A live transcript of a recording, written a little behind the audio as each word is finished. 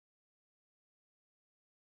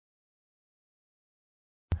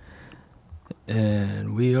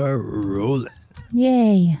And we are rolling.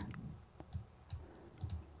 Yay.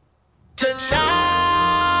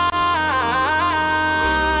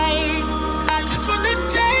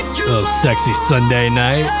 Little sexy Sunday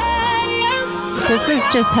night. This is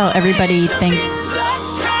just how everybody thinks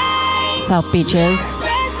South Beach is,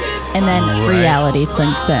 and then reality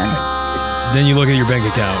sinks in. Then you look at your bank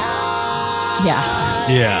account. Yeah.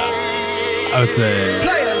 Yeah. I would say.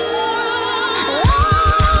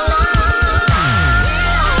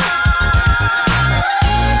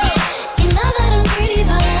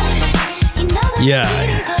 Yeah.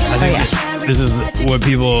 I think this is what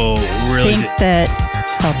people really think that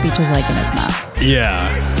South Beach is like, and it's not. Yeah.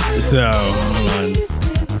 So, hold on.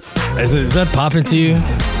 Is that popping to you?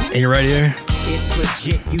 And you're right here? Oh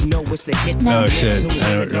shit,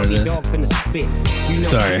 I don't know this.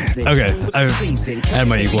 Sorry. Okay, I had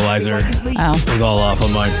my equalizer. Oh. It was all off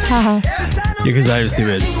on mine. Because I was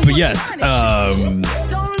stupid. But yes, I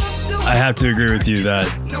have to agree with you that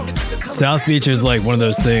South Beach is like one of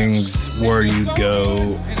those things where you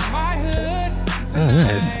go. Oh,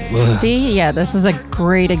 nice. See, yeah, this is a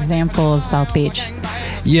great example of South Beach.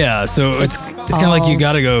 Yeah, so it's kind of like you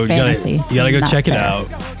gotta go, you gotta go check it out,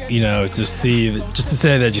 you know, to see, just to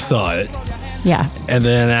say that you saw it. Yeah. And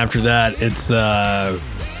then after that, it's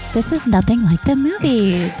this is nothing like the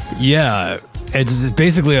movies. Yeah, it's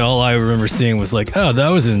basically all I remember seeing was like, oh, that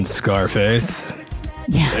was in Scarface.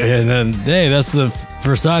 Yeah. And then, hey, that's the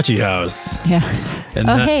Versace house. Yeah. And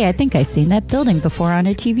hey, I think I seen that building before on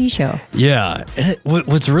a TV show. Yeah.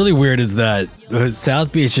 What's really weird is that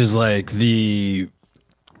South Beach is like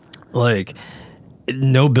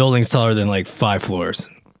no building's taller than like 5 floors.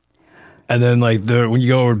 And then like when you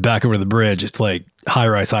go back over the bridge, it's like high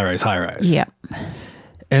rise. Yeah.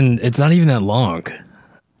 And it's not even that long.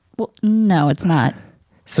 Well, no, it's not.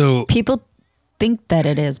 So people think that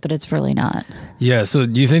it is, but it's really not. Yeah. So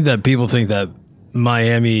do you think that people think that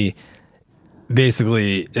Miami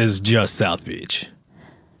basically is just South Beach?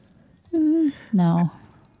 No.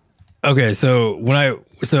 Okay. So I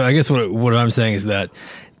guess what I'm saying is that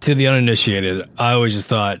to the uninitiated, I always just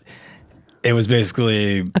thought it was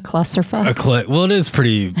basically a clusterfuck. Well, it is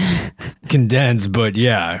pretty condensed, but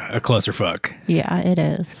yeah, a clusterfuck. Yeah, it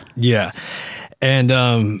is. Yeah. And,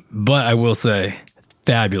 but I will say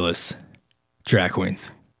fabulous drag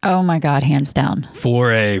queens. Oh my God, hands down.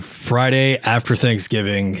 For a Friday after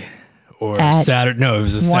Thanksgiving or Saturday. No, it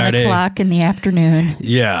was a 1 Saturday. 1:00 in the afternoon.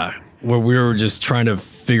 Yeah. Where we were just trying to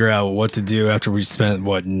figure out what to do after we spent,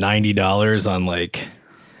 $90 on like,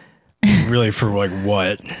 really for like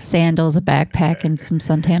what? Sandals, a backpack, and some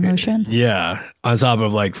suntan lotion. Yeah. On top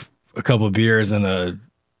of like a couple of beers and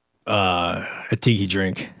a tiki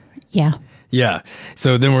drink. Yeah. Yeah.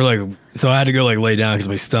 So then so I had to go like lay down because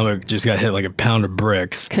my stomach just got hit like a pound of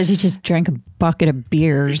bricks. Because you just drank a bucket of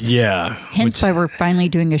beers. Yeah. Hence why we're finally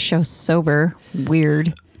doing a show sober.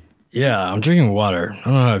 Weird. Yeah. I'm drinking water. I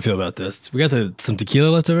don't know how I feel about this. We got some tequila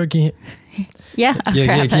left over. Yeah. Yeah. Can you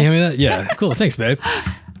hand me that? Yeah. Cool. Thanks, babe.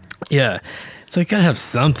 Yeah. So I gotta have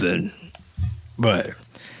something. But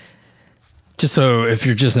just so if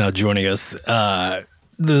you're just now joining us,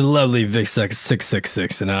 the lovely Vic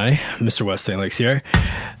 666 and I, Mr. West St. Lakes here.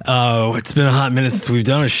 It's been a hot minute since we've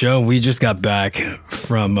done a show. We just got back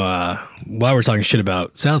from, while we're talking shit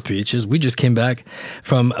about South Beach, we just came back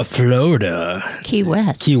from Florida. Key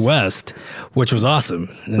West, which was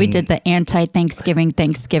awesome. And we did the anti-Thanksgiving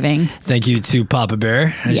Thanksgiving. Thank you to Papa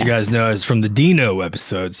Bear. As you guys know, it's from the Dino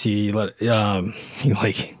episodes. He let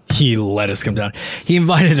us come down. He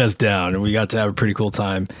invited us down and we got to have a pretty cool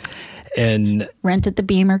time. And rented the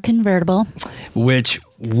Beamer convertible, which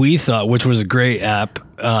was a great app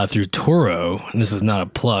through Turo. And this is not a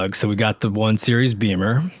plug. So we got the 1 Series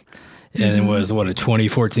Beamer and it was a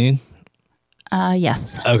 2014?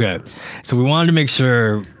 Yes. Okay. So we wanted to make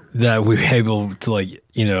sure that we were able to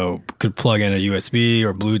could plug in a USB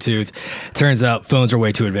or Bluetooth. Turns out phones are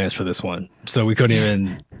way too advanced for this one. So we couldn't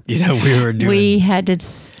even, we had to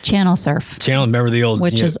channel surf. Remember the old,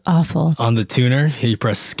 which is awful. On the tuner, you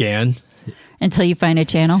press scan. Until you find a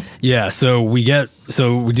channel. Yeah. So we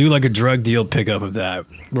do like a drug deal pickup of that.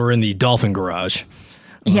 We're in the Dolphin Garage.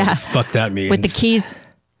 Yeah. Fuck that means. With the keys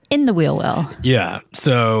in the wheel well. Yeah.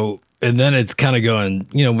 So, and then it's kind of going,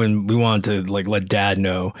 when we wanted to let dad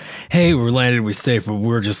know, hey, we're landed, we're safe, but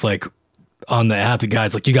we're just like on the app, the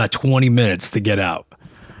guy's like, you got 20 minutes to get out.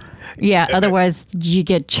 Yeah. Otherwise you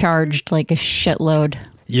get charged like a shitload.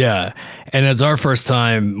 Yeah. And it's our first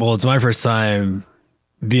time. Well, it's my first time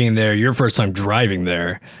being there. Your first time driving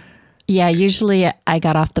there. Yeah. Usually I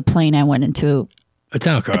got off the plane. I went into A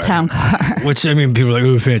town car. A town car. Which, I mean, people are like,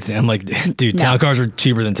 oh, fancy. I'm like, dude, No. town cars are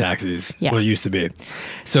cheaper than taxis. Yeah. What it used to be.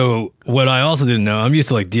 So what I also didn't know, I'm used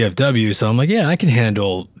to like DFW. So I'm like, yeah, I can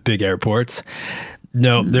handle big airports.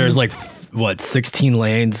 No, there's like, 16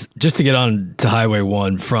 lanes just to get on to Highway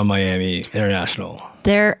 1 from Miami International.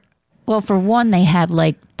 Well, for one, they have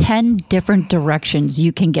like 10 different directions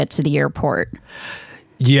you can get to the airport.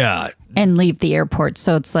 Yeah. And leave the airport.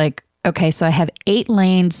 So it's like, okay, so I have 8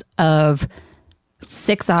 lanes of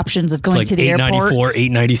 6 options of going Like to the airport. 894,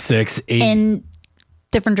 896, 8. In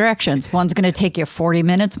different directions. One's going to take you 40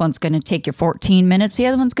 minutes. One's going to take you 14 minutes. The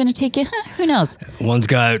other one's going to take you, who knows? One's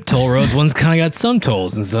got toll roads. One's kind of got some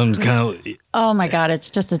tolls and some's kind of. Oh my God, it's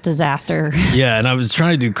just a disaster. Yeah. And I was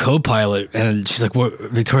trying to do co-pilot and she's like, what?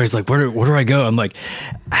 Victoria's like, where do I go? I'm like,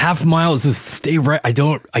 half mile is just stay right. I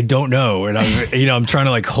don't know. And I'm trying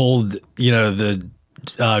to like hold, the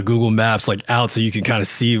Google Maps like out so you can kind of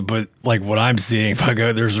see, but like what I'm seeing, if I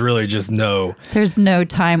go, there's really just there's no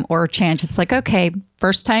time or chance. It's like, okay,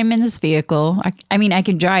 first time in this vehicle. I mean, I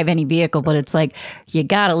can drive any vehicle, but it's like, you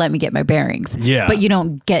got to let me get my bearings. Yeah. But you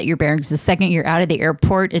don't get your bearings. The second you're out of the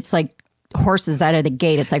airport, it's like horses out of the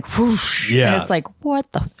gate. It's like, whoosh. Yeah. And it's like,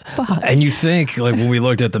 what the fuck? And you think like when we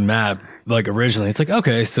looked at the map, like originally it's like,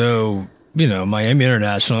 okay, so, Miami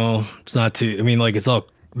International, it's not too, I mean, like it's all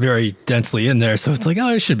very densely in there. So it's like, oh,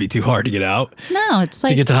 it shouldn't be too hard to get out. No, it's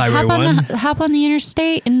like get to Highway 1. Hop on the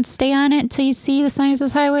interstate and stay on it until you see the sign that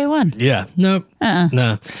says Highway 1. Yeah. Nope.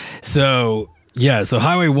 No. So, yeah. So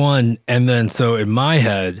Highway 1. And then, so in my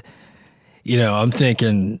head, I'm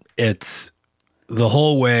thinking it's the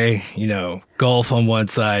whole way, Gulf on one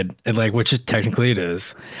side, and like, which is technically it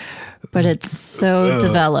is. But it's so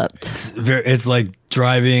developed. It's like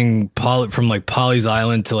driving from like Polly's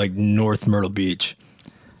Island to like North Myrtle Beach.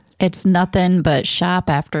 It's nothing but shop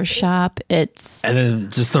after shop. And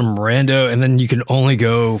then just some rando, and then you can only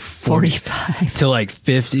go 45 to like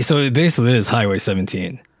 50. So it basically is Highway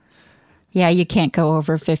 17. Yeah, you can't go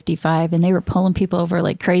over 55. And they were pulling people over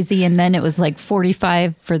like crazy. And then it was like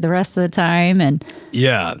 45 for the rest of the time. And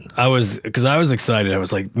yeah, because I was excited. I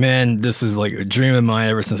was like, man, this is like a dream of mine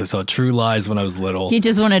ever since I saw True Lies when I was little. you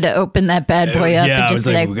just wanted to open that bad boy up and just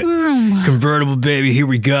be like, convertible baby, here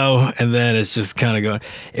we go. And then it's just kind of going.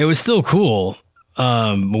 It was still cool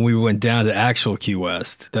when we went down to actual Key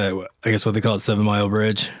West. I guess what they call it, 7 Mile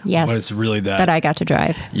Bridge. yes, But it's really that I got to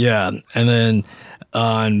drive. Yeah, and then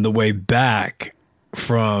on the way back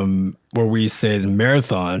from where we stayed in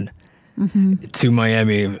Marathon to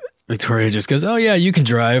Miami, Victoria just goes, oh yeah, you can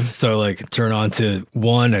drive. So like turn on to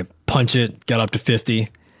 1, I punch it, got up to 50,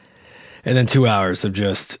 and then 2 hours of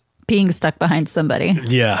just Being stuck behind somebody.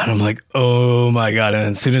 yeah. And I'm like, oh my God.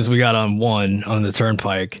 And as soon as we got on 1 on the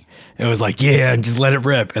turnpike, it was like, yeah, just let it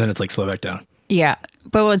rip. And then it's like, slow back down. Yeah.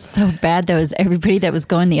 But what's so bad though is everybody that was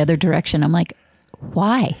going the other direction, I'm like,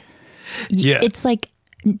 why? Yeah. It's like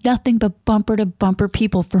nothing but bumper to bumper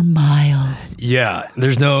people for miles. Yeah.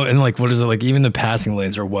 There's no, and like, what is it? Like even the passing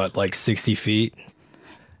lanes are what, like 60 feet?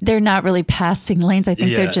 They're not really passing lanes. I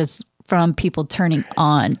think Yeah. they're just from people turning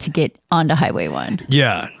on to get onto Highway 1.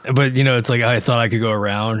 Yeah. But it's like, I thought I could go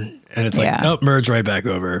around and it's like, Yeah. oh, merge right back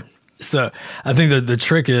over. So I think that the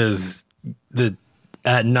trick is that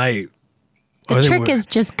at night. The trick is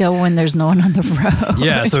just go when there's no one on the road.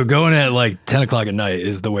 Yeah. So going at like 10 o'clock at night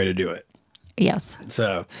is the way to do it. Yes.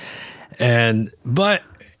 So, but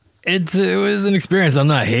it was an experience I'm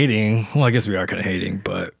not hating. Well, I guess we are kind of hating,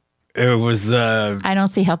 but it was, I don't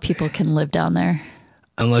see how people can live down there.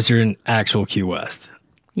 unless you're in actual Key West.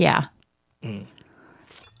 Yeah.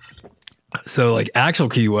 So like actual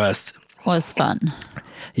Key West Was fun.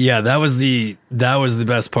 yeah, that was the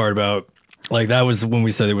best part about, like, that was when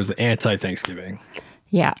we said it was the anti-Thanksgiving.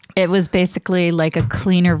 Yeah. It was basically like a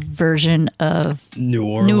cleaner version of New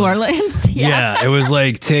Orleans. New Orleans. Yeah, it was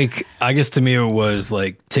like I guess to me it was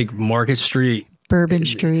like take Market Street. Bourbon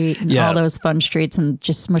Street and Yeah. all those fun streets and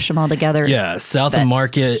just smush them all together. Yeah, south of That's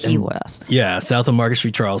Market. Key and- West. Yeah, south of Market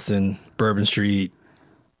Street, Charleston, Bourbon Street,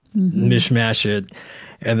 mishmash it,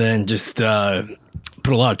 and then just put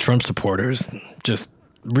a lot of Trump supporters. Just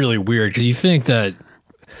really weird because you think that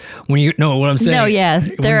when you know what I'm saying. No, yeah,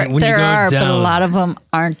 there when you go are, but a down- lot of them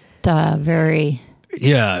aren't very.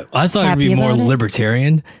 Yeah, I thought it'd be Happy more about it?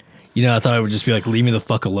 libertarian. I thought it would just be like, leave me the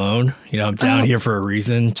fuck alone. I'm down here for a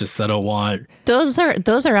reason. Just I don't want. Those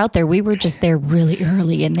are out there. We were just there really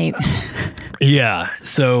early, and they. Yeah.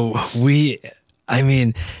 So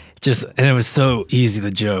and it was so easy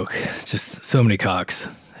to joke. Just so many cocks.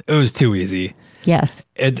 It was too easy. Yes.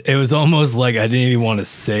 It was almost like I didn't even want to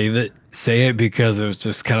say it because it was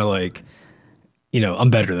just kind of like, I'm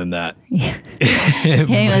better than that. Yeah.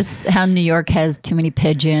 It was how New York has too many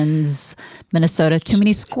pigeons, Minnesota, too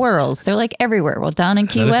many squirrels. They're like everywhere. Well, down in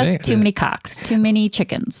Key West, too many cocks, too many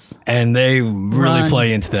chickens. And they really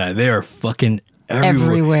play into that. They are fucking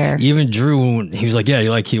everywhere. Even Drew, he was like, yeah, you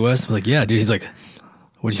like Key West? I'm like, yeah, dude. He's like,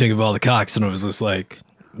 what do you think of all the cocks? And I was just like,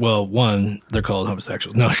 well, one, they're called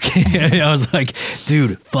homosexuals. No, I'm just kidding. I was like,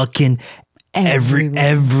 dude, fucking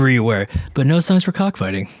everywhere. But no signs for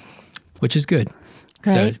cockfighting, which is good.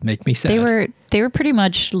 Right. So make me sad. They were pretty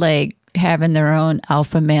much like having their own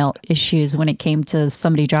alpha male issues when it came to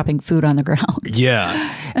somebody dropping food on the ground.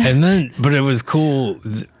 Yeah. And then, but it was cool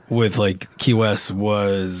with like Key West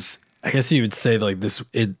was, I guess you would say like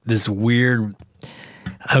this weird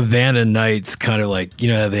Havana Nights kind of like,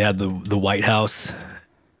 how they had the White House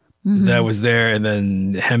that was there, and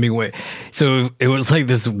then Hemingway. So it was like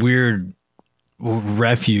this weird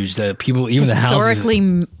refuge that people, even historically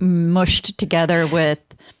the houses, mushed together with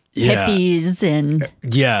hippies and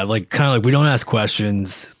like kind of like we don't ask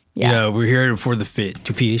questions. Yeah. We're here for to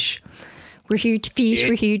fish. We're here to fish.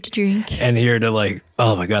 We're here to drink. And here to like,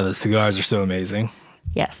 oh my God, the cigars are so amazing.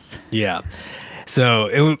 Yes. Yeah.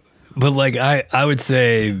 So but like I would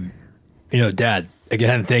say, Dad,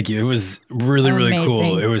 again, thank you. It was really, really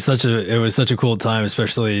cool. It was such a cool time,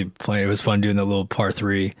 especially playing. It was fun doing the little par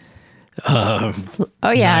 3. And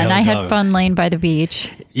I had fun laying by the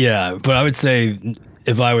beach. Yeah, but I would say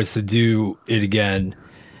if I was to do it again,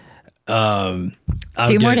 a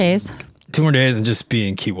few more days, 2 more days, and just be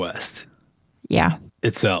in Key West. Yeah,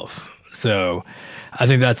 itself. So I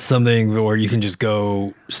think that's something where you can just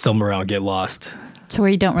go stumble around, get lost. So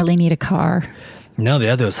where you don't really need a car. No, they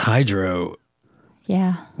had those hydro.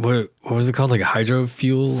 Yeah. What was it called? Like a hydro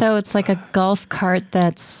fuel? So it's like a golf cart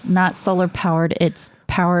that's not solar powered. It's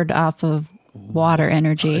powered off of water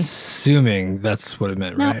energy. Assuming that's what it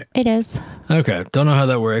meant, no, right? It is. Okay. Don't know how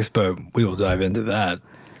that works, but we will dive into that.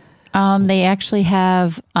 They actually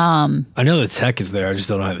have... I know the tech is there. I just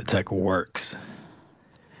don't know how the tech works.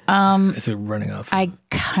 Is it running off? I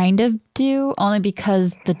kind of do, only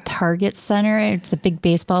because the Target Center, it's a big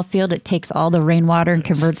baseball field. It takes all the rainwater and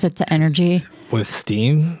converts it to energy. With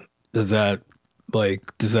steam? The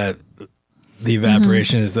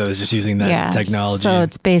evaporation is that it's just using that technology? So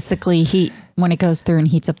it's basically heat when it goes through and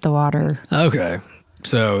heats up the water. Okay.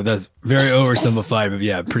 So that's very oversimplified, but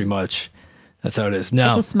yeah, pretty much that's how it is.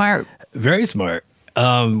 Now, very smart.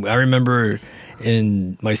 I remember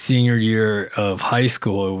in my senior year of high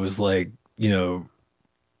school, it was like,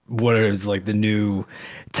 what is like the new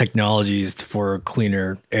technologies for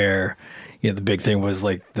cleaner air. The big thing was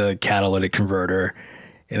like the catalytic converter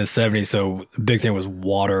in the 70s. So the big thing was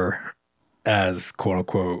water as quote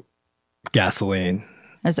unquote gasoline.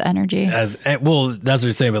 As energy. Well, that's what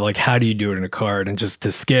you're saying, but like, how do you do it in a car? And just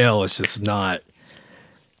to scale, it's just not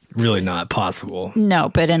possible. No,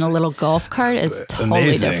 but in a little golf cart is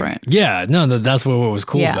totally different. Yeah, no, that's what was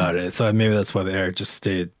cool about it. So maybe that's why the air just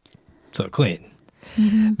stayed so clean.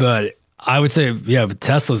 Mm-hmm. But I would say,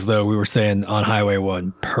 Teslas, though, we were saying on Highway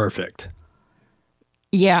 1, perfect.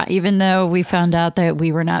 Yeah, even though we found out that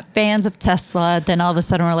we were not fans of Tesla, then all of a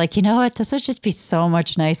sudden we're like, you know what? This would just be so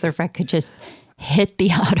much nicer if I could just hit the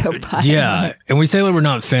autopilot. Yeah, and we say that we're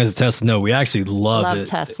not fans of Tesla. No, we actually love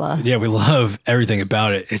Tesla. Yeah, we love everything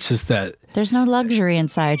about it. It's just that there's no luxury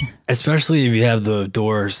inside. Especially if you have the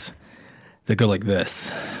doors that go like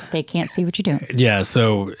this. They can't see what you're doing. Yeah,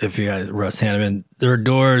 so if you got Russ Hanneman, there are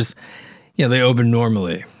doors, they open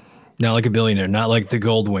normally. Not like a billionaire, not like the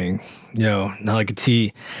Goldwing, not like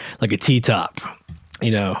a T-top,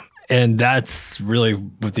 and that's really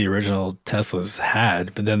what the original Teslas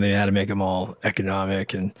had, but then they had to make them all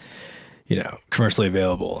economic and, commercially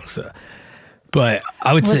available. So, but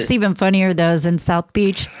I would say what's even funnier though is in South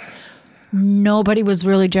Beach, nobody was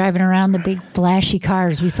really driving around the big flashy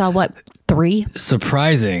cars. We saw 3?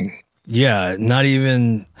 Surprising. Yeah, not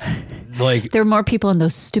even like there were more people in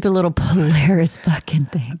those stupid little Polaris fucking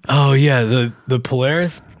things. Oh yeah, the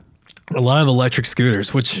Polaris, a lot of electric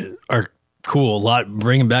scooters, which are cool. A lot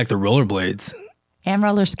bringing back the rollerblades and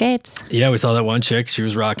roller skates. Yeah, we saw that one chick; she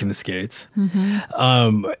was rocking the skates.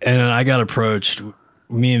 Mm-hmm. And I got approached.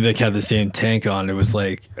 Me and Vic had the same tank on. It was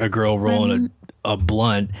like a girl rolling a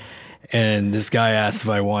blunt, and this guy asked if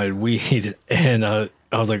I wanted weed, and I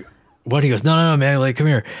was like, "What?" He goes, "No, man! Like, come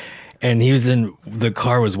here." And he was in the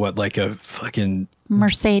car was like a fucking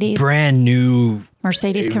Mercedes, brand new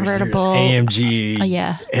Mercedes convertible AMG. Oh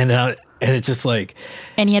yeah, and it's just like,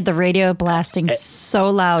 and he had the radio blasting so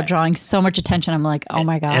loud, drawing so much attention. I'm like, oh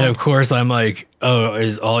my god! And of course, I'm like, oh,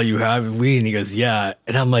 is all you have weed? And he goes, yeah.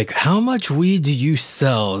 And I'm like, how much weed do you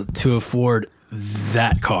sell to afford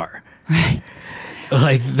that car?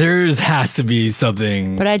 Like there's has to be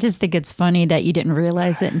something. But I just think it's funny that you didn't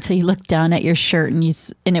realize it until you looked down at your shirt and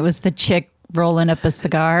and it was the chick rolling up a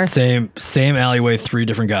cigar. Same alleyway, 3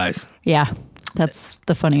 different guys. Yeah. That's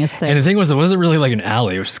the funniest thing. And the thing was, it wasn't really like an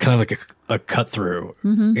alley. It was just kind of like a cut through.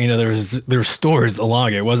 Mm-hmm. You know, there were stores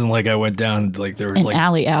along it. It wasn't like I went down like there was an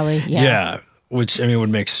alley. Yeah. Yeah. Which I mean would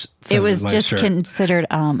make sense. It was just considered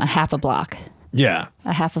a half a block. Yeah.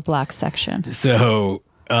 A half a block section. So,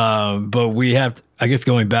 but we have, I guess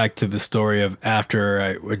going back to the story of after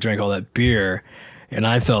I drank all that beer and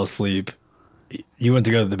I fell asleep, you went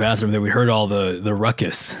to go to the bathroom, then we heard all the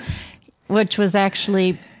ruckus. Which was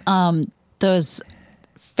actually those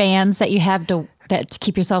fans that you have to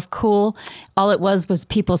keep yourself cool. All it was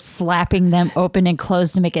people slapping them open and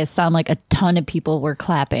closed to make it sound like a ton of people were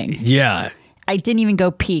clapping. Yeah. I didn't even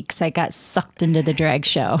go pee because I got sucked into the drag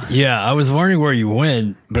show. Yeah, I was wondering where you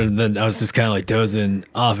went, but then I was just kind of like dozing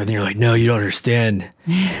off, and you're like, no, you don't understand.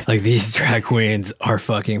 Like, these drag queens are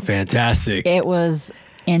fucking fantastic. It was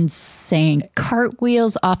insane.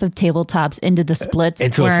 Cartwheels off of tabletops into the splits.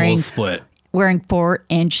 Into a full split. Wearing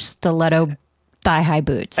 4-inch stiletto thigh-high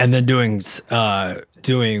boots. And then doing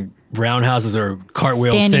roundhouses or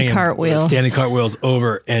cartwheels. Standing cartwheels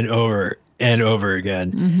over and over and over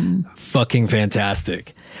again. Mm-hmm. Fucking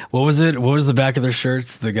fantastic. What was it? What was the back of their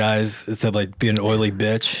shirts? The guys, it said like, be an oily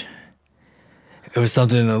bitch. It was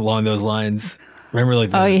something along those lines. Remember like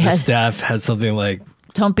the staff had something like,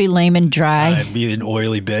 don't be lame and dry. Be an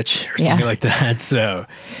oily bitch or something like that. So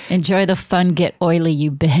enjoy the fun, get oily,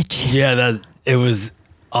 you bitch. Yeah, it was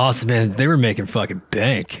awesome, man. They were making fucking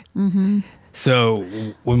bank. Mm-hmm. So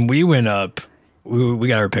when we went up, we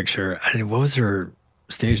got our picture. What was her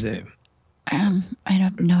stage name? I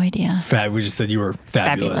have no idea. We just said you were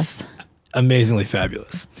fabulous. Amazingly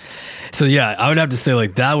fabulous. So yeah, I would have to say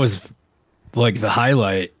like that was like the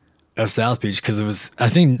highlight of South Beach because it was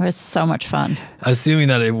so much fun. Assuming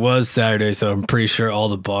that it was Saturday, so I'm pretty sure all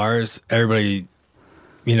the bars, everybody,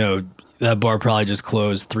 you know, that bar probably just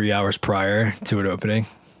closed 3 hours prior to it opening.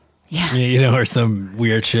 Yeah. You know, or some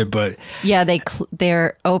weird shit, but yeah,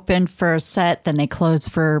 they're open for a set, then they close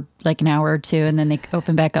for like an hour or two, and then they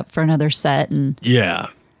open back up for another set. And yeah,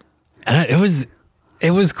 and it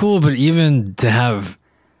was cool, but even to have,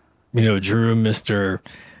 you know, Drew, Mr.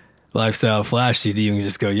 Lifestyle Flash, you can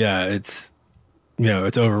just go, yeah, it's, you know,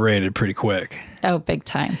 it's overrated pretty quick. Oh, big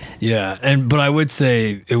time. Yeah, but I would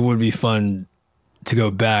say it would be fun to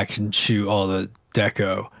go back and shoot all the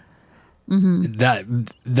deco. Mm-hmm.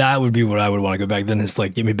 That would be what I would want to go back. Then it's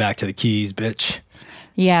like, get me back to the Keys, bitch.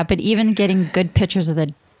 Yeah, but even getting good pictures of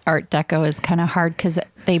the Art Deco is kind of hard because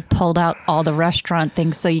they pulled out all the restaurant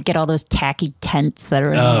things, so you get all those tacky tents that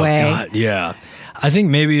are in the way. Oh God, yeah. I think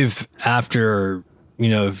maybe if after, you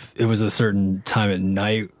know, if it was a certain time at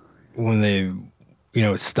night when they, you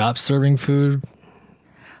know, stop serving food.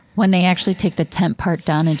 When they actually take the tent part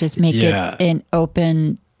down and just make it an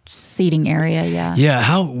open seating area,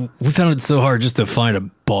 Yeah, we found it so hard just to find a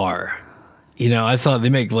bar. You know, I thought they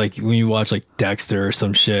make like when you watch like Dexter or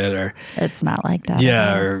some shit, or it's not like that.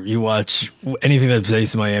 Yeah, or you watch anything that's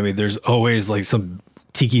based in Miami, there's always like some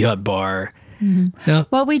tiki hut bar. Mm-hmm. Yeah.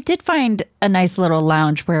 Well, we did find a nice little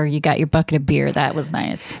lounge where you got your bucket of beer. That was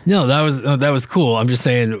nice. No, that was cool. I'm just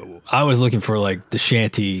saying, I was looking for like the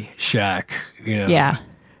shanty shack, you know. Yeah.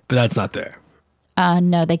 But that's not there.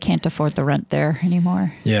 No, they can't afford the rent there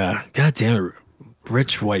anymore. Yeah. God damn it.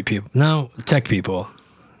 Rich white people. No, tech people.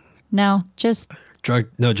 No, just... Drug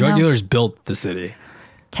dealers built the city.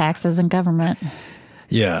 Taxes and government.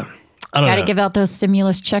 Yeah. I don't know. Got to give out those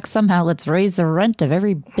stimulus checks somehow. Let's raise the rent of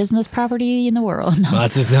every business property in the world. No. Well,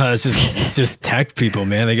 it's just tech people,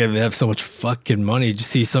 man. They have so much fucking money. Did you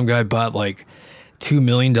see some guy bought like $2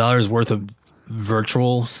 million worth of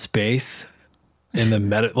virtual space in the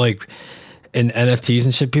in NFTs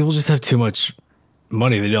and shit? People just have too much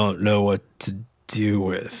money. They don't know what to do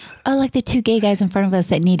with. Oh, like the 2 gay guys in front of us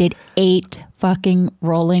that needed 8 fucking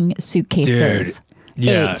rolling suitcases. Dude,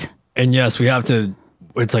 yeah. 8. And yes, we have to.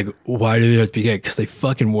 It's like, why do they have to be gay? Because they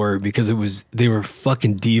fucking were. Because they were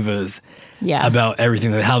fucking divas. Yeah. About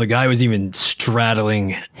everything. How the guy was even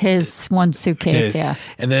straddling his one suitcase. Yeah.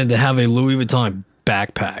 And then to have a Louis Vuitton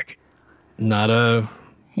backpack, not a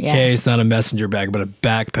case, not a messenger bag, but a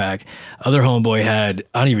backpack. Other homeboy had,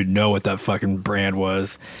 I don't even know what that fucking brand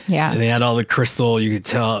was. Yeah. And they had all the crystal. You could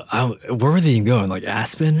tell. Where were they even going? Like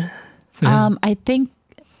Aspen? I think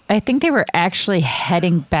they were actually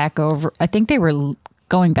heading back over. I think they were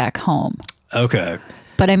going back home. Okay.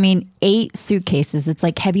 But I mean, 8 suitcases. It's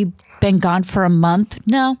like, have you been gone for a month?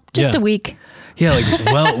 No, just a week. Yeah, like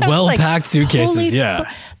well packed suitcases.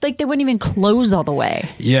 Yeah. Like they wouldn't even close all the way.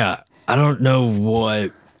 Yeah. I don't know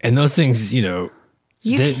what, and those things, you know,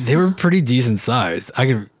 they were pretty decent sized.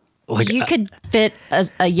 You could fit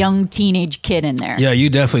a young teenage kid in there. Yeah, you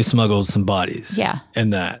definitely smuggled some bodies. Yeah.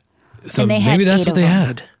 And that. So maybe that's what they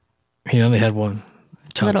had. You know, they had one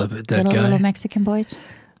chopped up a dead guy. Little Mexican boys?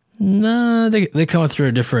 No, they come through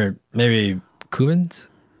a different, maybe Cubans?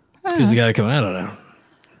 Because they got to come, I don't know.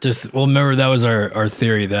 Remember that was our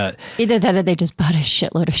theory that. Either that or they just bought a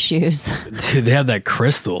shitload of shoes. Dude, they have that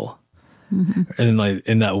crystal. Mm-hmm. And then like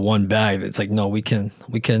in that one bag, it's like, no, we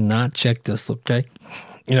cannot check this, okay?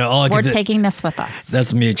 You know, we're taking this with us.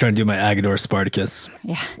 That's me trying to do my Agador Spartacus.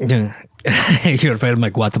 Yeah. You're afraid of my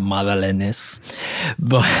Guatemala-ness.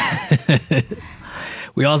 But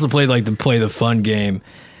we also played the fun game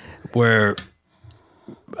where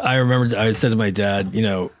I remember I said to my dad, you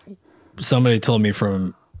know, somebody told me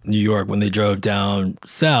from New York when they drove down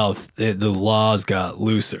south, the laws got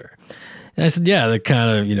looser. And I said, yeah, that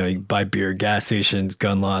kind of, you know, you buy beer, gas stations,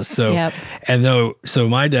 gun laws. So, so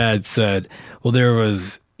my dad said, well, there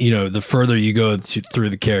was, you know, the further you go through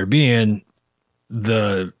the Caribbean,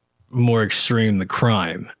 the more extreme the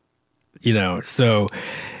crime, you know. So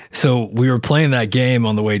we were playing that game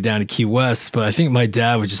on the way down to Key West, but I think my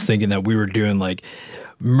dad was just thinking that we were doing like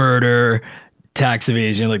murder, tax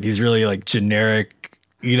evasion, like these really like generic,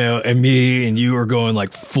 you know, and me and you were going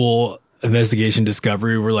like full investigation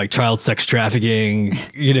discovery. We're like child sex trafficking,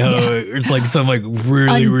 you know, it's like some like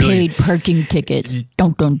really unpaid parking tickets.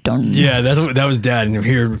 Dun dun dun. Yeah, that was Dad. And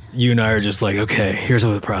here you and I are just like, okay, here's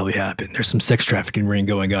what probably happened. There's some sex trafficking ring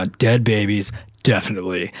going on. Dead babies,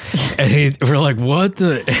 definitely. And we're like, what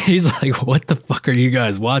the? He's like, what the fuck are you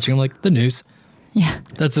guys watching? I'm like, the news. Yeah,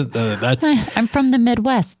 that's I'm from the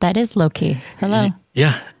Midwest. That is low key. Hello.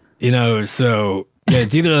 Yeah, you know, so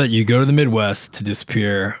it's either that you go to the Midwest to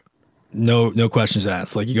disappear. No questions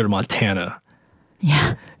asked. Like you go to Montana.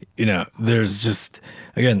 Yeah. You know, there's just,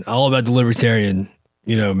 again, all about the libertarian,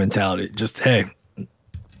 you know, mentality. Just, hey,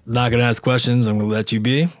 not going to ask questions. I'm going to let you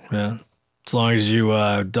be. Yeah. As long as you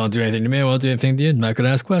don't do anything to me, I won't do anything to you. I'm not going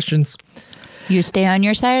to ask questions. You stay on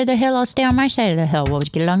your side of the hill, I'll stay on my side of the hill. We'll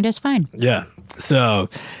get along just fine. Yeah. So,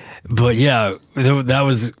 but yeah, that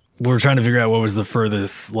was, we're trying to figure out what was the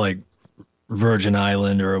furthest, like, Virgin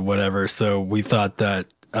Island or whatever. So we thought that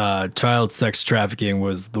child sex trafficking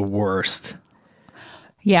was the worst.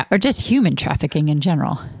 Yeah, or just human trafficking in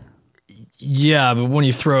general. Yeah, but when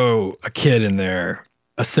you throw a kid in there,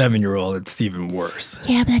 a 7-year-old, it's even worse.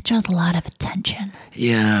 Yeah, but that draws a lot of attention.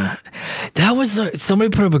 Yeah. That was, somebody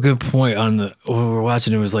put up a good point on when we were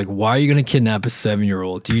watching. It was like, why are you going to kidnap a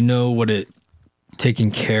 7-year-old? Do you know what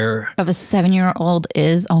taking care of a 7-year-old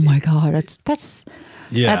is? Oh my God, that's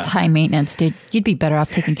high maintenance, dude. You'd be better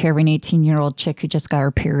off taking care of an 18-year-old chick who just got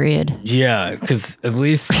her period. Yeah, because at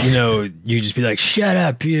least, you know, you just be like, shut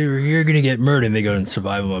up, you're going to get murdered. And they go in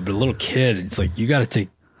survival mode. But a little kid, it's like, you got to take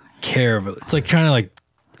care of it. It's like kind of like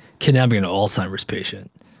kidnapping an Alzheimer's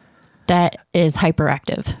patient. That is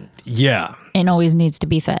hyperactive. Yeah. And always needs to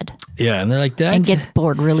be fed. Yeah, and they're like that. And gets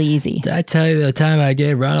bored really easy. Did I tell you the time I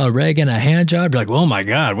gave Ronald Reagan a hand job? You're like, oh my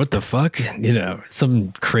God, what the fuck? You know,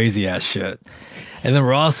 some crazy ass shit. And then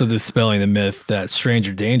we're also dispelling the myth that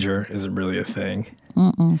stranger danger isn't really a thing.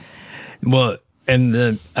 Mm-mm. Well, and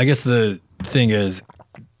then I guess the thing is,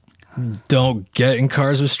 don't get in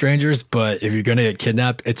cars with strangers, but if you're going to get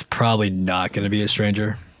kidnapped, it's probably not going to be a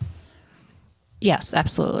stranger. Yes,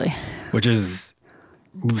 absolutely. Which is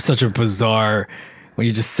such a bizarre, when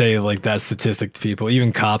you just say like that statistic to people,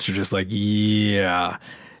 even cops are just like, yeah,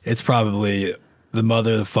 it's probably the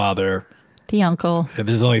mother, the father, the uncle.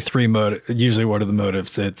 There's only three motives. Usually, what are the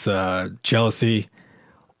motives? It's jealousy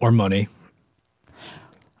or money.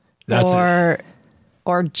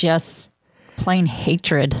 Or just plain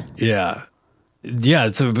hatred. Yeah. Yeah.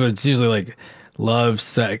 But it's usually like love,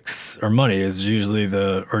 sex, or money is usually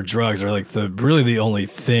or drugs are like really the only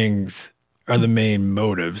things are the main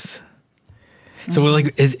motives. So we're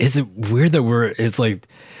like, is it weird that it's like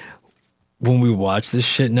when we watch this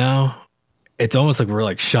shit now, it's almost like we're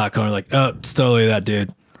like shotgun, like, oh, it's totally that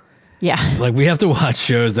dude. Yeah. Like we have to watch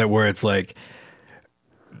shows where it's like,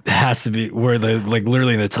 has to be where like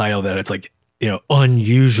literally in the title that it's like, you know,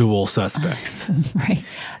 unusual suspects. Right.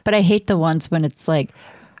 But I hate the ones when it's like,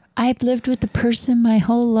 I've lived with the person my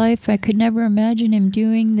whole life. I could never imagine him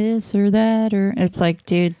doing this or that. Or it's like,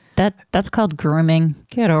 dude, that's called grooming.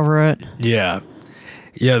 Get over it. Yeah.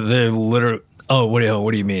 Yeah. The literal. Oh, what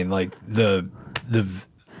do you mean? Like the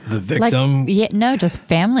victim? Like, no, just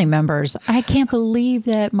family members. I can't believe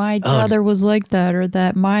that my brother was like that or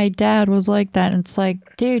that my dad was like that. And it's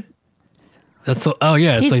like, dude, That's oh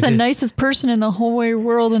yeah, it's he's like the nicest person in the whole wide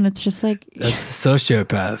world, and it's just like that's a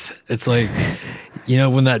sociopath. It's like, you know,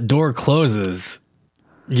 when that door closes,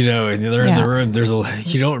 you know, and they're in the room,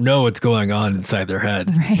 you don't know what's going on inside their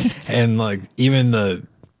head, right? And like even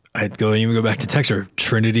I'd go back to Texas,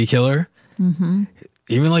 Trinity Killer. Mm-hmm.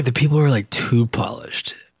 Even like the people who are like too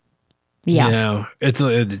polished. Yeah, you know,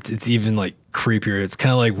 it's even like creepier. It's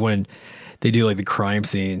kind of like when they do like the crime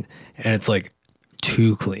scene and it's like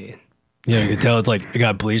too clean. You know, you can tell it's like it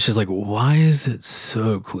got bleached. It's like, why is it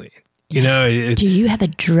so clean? You know, do you have a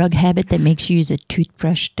drug habit that makes you use a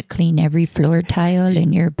toothbrush to clean every floor tile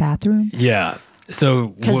in your bathroom? Yeah. So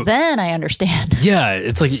because then I understand. Yeah,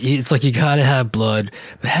 it's like you gotta have blood.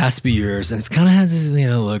 It has to be yours, and it's kind of has this, you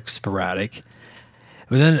know, look sporadic.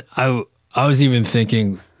 But then I was even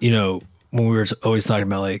thinking, you know, when we were always talking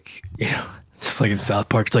about like, you know, just like in South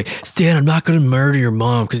Park, it's like, Stan, I'm not going to murder your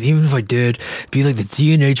mom because even if I did, it'd be like the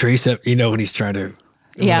DNA trace that, you know, when he's trying to,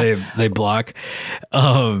 they block.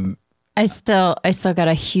 I still got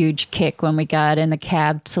a huge kick when we got in the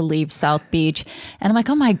cab to leave South Beach, and I'm like,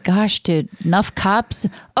 oh my gosh, dude, enough cops.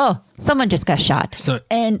 Oh, someone just got shot,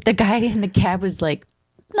 and the guy in the cab was like,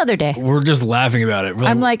 another day. We're just laughing about it.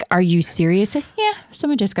 I'm like, are you serious? Yeah,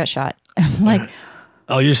 someone just got shot. I'm like.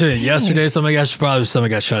 Oh, you're saying yesterday someone got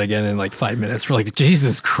shot again in like 5 minutes. We're like,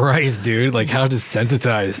 Jesus Christ, dude. Like, how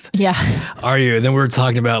desensitized are you? And then we were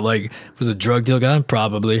talking about like, was a drug deal gone?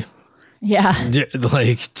 Probably. Yeah.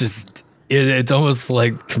 Like, just, it's almost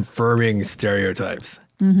like confirming stereotypes.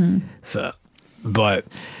 Mm-hmm. So, but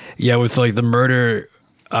yeah, with like the murder,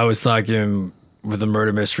 I was talking with the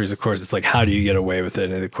murder mysteries, of course, it's like, how do you get away with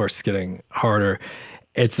it? And of course, it's getting harder.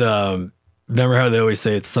 It's, remember how they always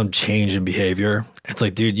say it's some change in behavior? It's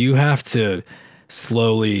like, dude, you have to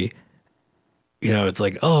slowly, you know, it's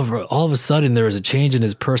like, oh, all of a sudden there was a change in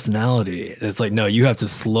his personality. And it's like, no, you have to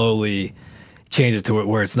slowly change it to it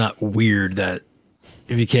where it's not weird that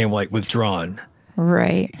it became like withdrawn.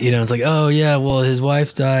 Right. You know, it's like, oh yeah, well, his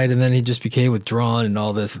wife died and then he just became withdrawn and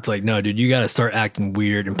all this. It's like, no, dude, you got to start acting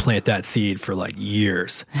weird and plant that seed for like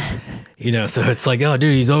years. You know, so it's like, oh,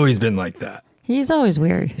 dude, he's always been like that. He's always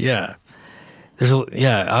weird. Yeah.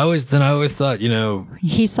 I always thought, you know,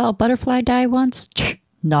 he saw a butterfly die once.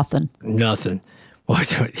 Nothing. Well,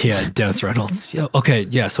 yeah, Dennis Reynolds. Yeah, okay,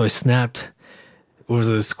 yeah. So I snapped. What was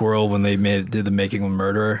it, a squirrel when they did the Making of a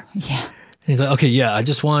Murderer? Yeah. And he's like, okay, yeah. I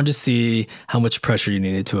just wanted to see how much pressure you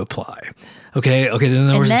needed to apply. Okay. Then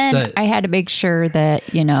there was. I had to make sure that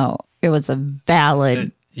it was a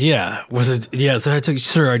valid. Yeah. Was it? Yeah. So I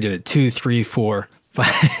did it 2, 3, 4.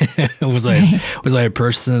 was I a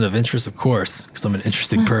person of interest? Of course, because I'm an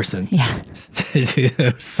interesting person. Yeah.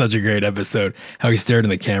 It was such a great episode. How he stared in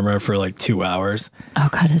the camera for like 2 hours. Oh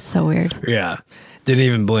God, that's so weird. Yeah, didn't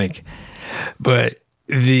even blink. But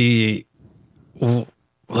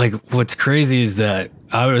what's crazy is that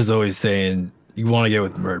I was always saying, you want to get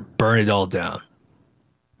with murder, burn it all down.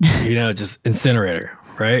 You know, just incinerator,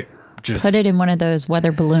 right? Just put it in one of those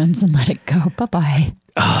weather balloons and let it go. Bye bye.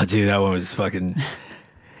 Oh, dude, that one was fucking.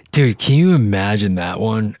 Dude, can you imagine that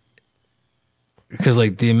one? Because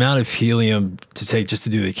like the amount of helium to take just to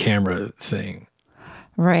do the camera thing.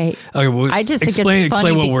 Right. Okay, well, I just explain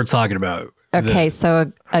what we're talking about. Okay,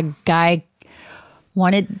 so a guy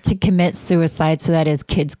wanted to commit suicide so that his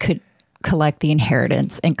kids could collect the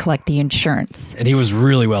inheritance and collect the insurance. And he was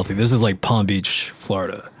really wealthy. This is like Palm Beach,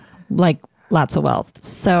 Florida. Like lots of wealth.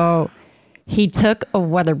 So he took a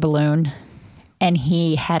weather balloon and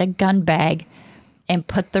he had a gun bag and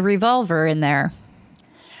put the revolver in there,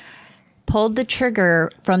 pulled the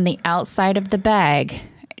trigger from the outside of the bag,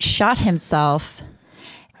 shot himself,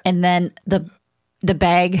 and then the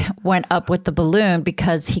bag went up with the balloon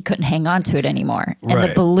because he couldn't hang on to it anymore. And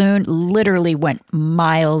the balloon literally went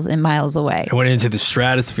miles and miles away. It went into the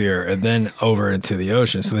stratosphere and then over into the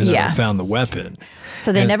ocean. So they never found the weapon.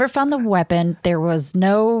 So they never found the weapon. There was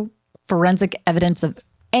no forensic evidence of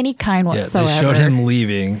any kind whatsoever. They showed him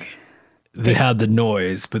leaving. They had the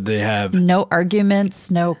noise, but they have no arguments,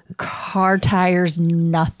 no car tires,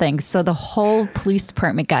 nothing. So the whole police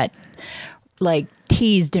department got like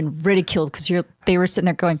teased and ridiculed because they were sitting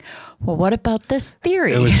there going, well, what about this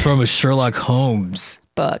theory? It was from a Sherlock Holmes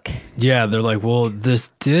book. Yeah, they're like, well, this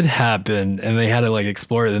did happen, and they had to like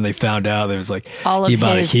explore it. And they found out there was like he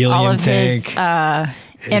bought a helium tank.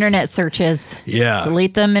 His internet searches. Yeah,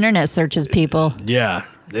 delete them internet searches, people. Yeah,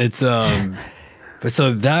 it's but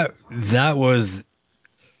so that was,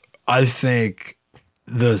 I think,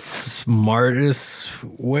 the smartest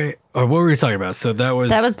way. Or what were we talking about? So that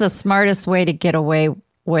was the smartest way to get away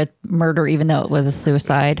with murder, even though it was a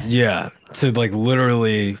suicide. Yeah. So like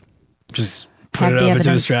literally just put it up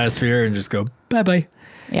into the stratosphere and just go bye-bye.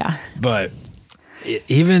 Yeah. But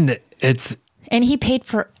even it's... And he paid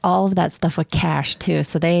for all of that stuff with cash too.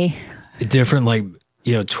 So they... Different, like,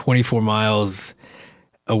 24 miles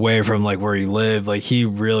away from like where he lived. Like he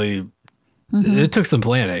really... It took some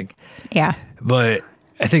planning. Yeah. But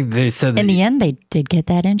I think they said that... In the end, they did get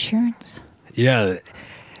that insurance. Yeah.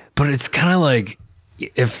 But it's kind of like...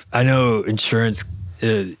 If I know insurance...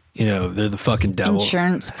 they're the fucking devil.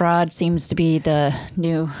 Insurance fraud seems to be the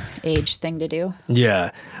new age thing to do.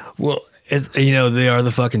 Yeah. Well, it's they are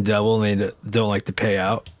the fucking devil and they don't like to pay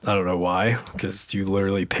out. I don't know why, because you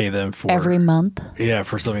literally pay them for every month. Yeah,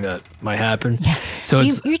 for something that might happen. Yeah. So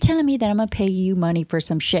you're telling me that I'm gonna pay you money for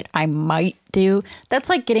some shit I might do? That's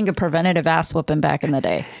like getting a preventative ass whooping back in the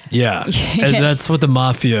day. Yeah. And that's what the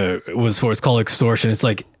mafia was for. It's called extortion. It's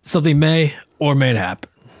like something may or may not happen.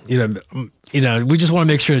 We just want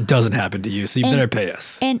to make sure it doesn't happen to you, so you better pay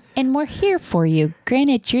us. And we're here for you.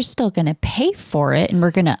 Granted, you're still going to pay for it, and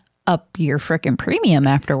we're going to up your freaking premium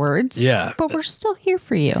afterwards. Yeah. But we're still here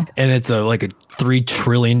for you. And it's like a $3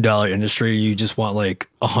 trillion industry. You just want like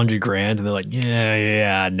 $100,000, and they're like,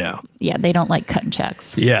 yeah, no. Yeah, they don't like cutting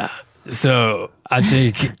checks. Yeah. So I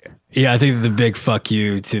think, I think the big fuck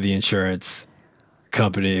you to the insurance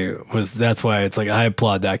company that's why it's like, I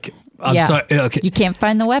applaud that. I'm sorry. Okay. You can't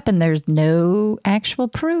find the weapon. There's no actual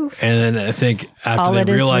proof. And then I think after all they it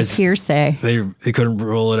realized is hearsay, they couldn't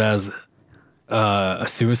rule it as a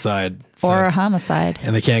suicide or a homicide,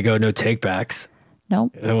 and they can't go no takebacks.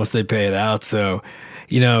 Nope. And once they pay it out, so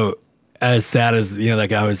as sad as that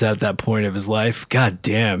guy was at that point of his life, god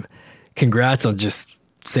damn, congrats on just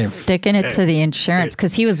sticking it to the insurance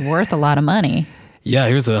because he was worth a lot of money. Yeah,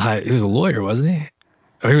 he was a lawyer, wasn't he?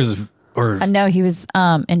 Or he was. No, he was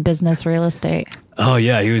in business real estate. Oh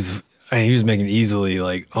yeah, he was making easily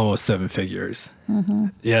like almost 7 figures. Mm-hmm.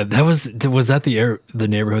 Yeah, was that the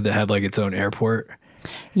neighborhood that had like its own airport?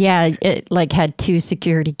 Yeah, it like had 2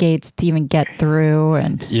 security gates to even get through,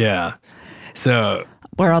 and yeah, so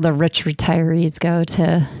where all the rich retirees go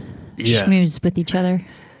to schmooze with each other.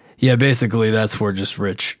 Yeah, basically that's where just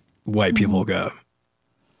rich white people go.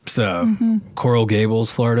 So Coral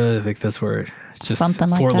Gables, Florida, I think that's where. Just something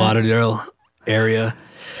like Fort that. Lauderdale area.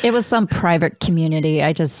 It was some private community.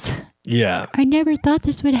 I never thought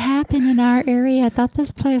this would happen in our area. I thought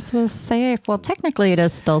this place was safe. Well, technically it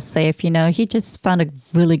is still safe. He just found a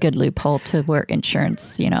really good loophole to where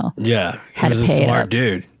insurance, Yeah, he was a smart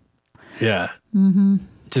dude. Yeah. Mm-hmm.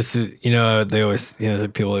 Just, they always,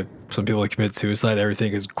 some people that commit suicide,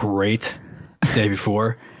 everything is great the day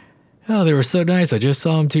before. Oh, they were so nice. I just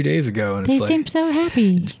saw them 2 days ago. And they seemed so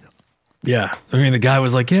happy. Yeah. I mean, the guy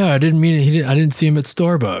was like, yeah, I didn't mean it. I didn't see him at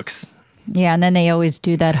Starbucks. Yeah. And then they always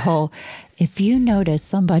do that whole, if you notice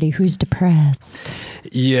somebody who's depressed.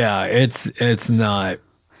 Yeah. It's not.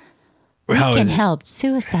 We can help.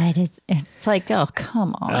 Suicide it's like, oh,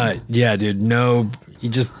 come on. Yeah, dude. No,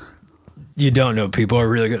 you don't know. People are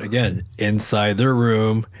really good. Again, inside their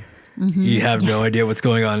room. Mm-hmm. You have no idea what's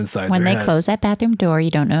going on inside when their they head. Close that bathroom door,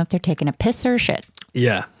 you don't know if they're taking a piss or a shit.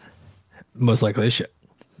 Yeah. Most likely a shit.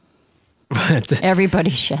 But everybody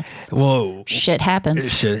shits. Whoa. Shit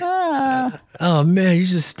happens. Shit. Oh man, you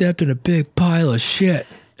just stepped in a big pile of shit.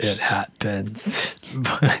 It happens.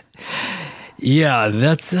 But yeah,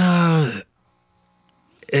 that's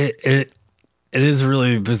it is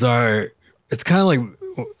really bizarre. It's kind of like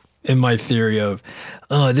in my theory of,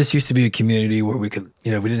 this used to be a community where we could,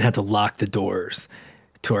 we didn't have to lock the doors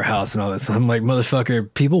to our house and all this. I'm like,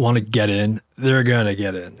 motherfucker, people want to get in. They're going to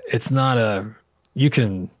get in. It's not you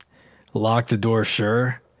can lock the door,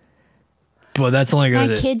 sure, but that's only going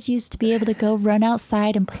to... My kids used to be able to go run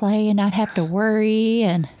outside and play and not have to worry.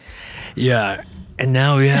 And yeah, and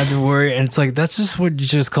now we have to worry. And it's like, that's just what you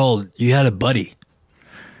just called, you had a buddy,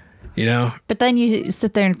 But then you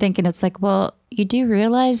sit there and thinking, it's like, well, you do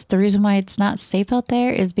realize the reason why it's not safe out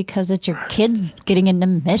there is because it's your kids getting into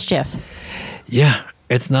mischief. Yeah,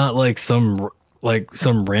 it's not like some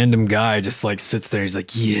random guy just like sits there. He's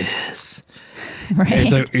like, yes. Right.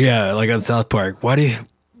 It's like, yeah, like on South Park. What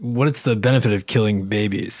is the benefit of killing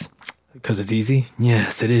babies? Because it's easy?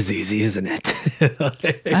 Yes, it is easy, isn't it?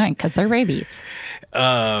 Because they're rabies.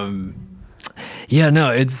 Yeah, no,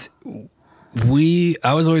 I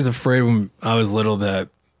was always afraid when I was little that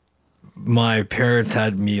my parents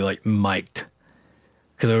had me like mic'd.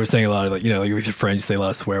 Because I was saying a lot of like, with your friends, you say a lot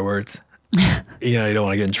of swear words. You don't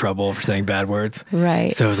want to get in trouble for saying bad words.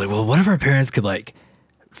 Right. So I was like, well, what if our parents could like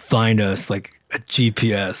find us like a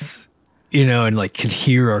GPS, and like could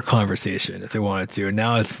hear our conversation if they wanted to. And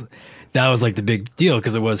now that was like the big deal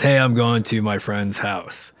because it was, hey, I'm going to my friend's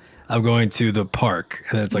house. I'm going to the park.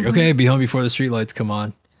 And it's like, okay, be home before the streetlights come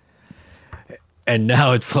on. And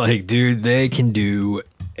now it's like, dude, they can do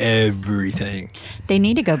everything. They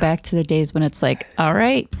need to go back to the days when it's like, all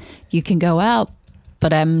right, you can go out,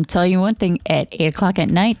 but I'm telling you one thing, at 8 o'clock at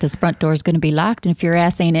night, this front door is going to be locked. And if your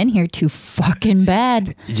ass ain't in here, too fucking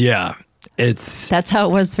bad. Yeah. That's how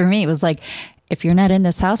it was for me. It was like, if you're not in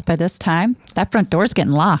this house by this time, that front door's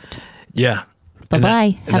getting locked. Yeah.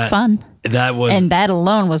 Bye-bye. Have fun. And that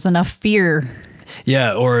alone was enough fear.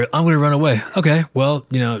 Yeah, or I'm going to run away. Okay, well,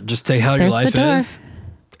 just take how your life is,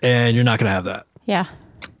 and you're not going to have that. Yeah.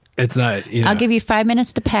 It's not, I'll give you 5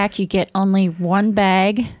 minutes to pack. You get only one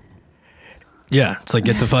bag. Yeah, it's like,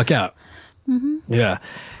 get the fuck out. Yeah.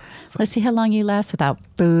 Let's see how long you last without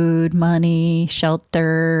food, money,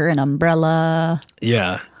 shelter, an umbrella.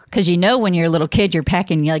 Yeah. Because when you're a little kid, you're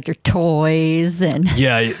packing like your toys and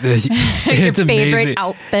your favorite amazing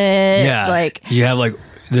outfit. Yeah, like you have like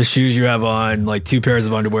the shoes you have on, like 2 pairs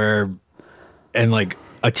of underwear, and like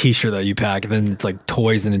a T-shirt that you pack, and then it's like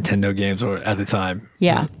toys and Nintendo games. Or at the time,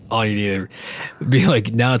 yeah, all you needed. Be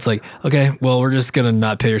like, now it's like, okay, well, we're just gonna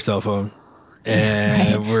not pay your cell phone,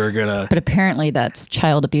 and we're gonna. But apparently, that's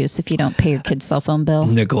child abuse if you don't pay your kid's cell phone bill.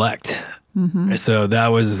 Neglect. So that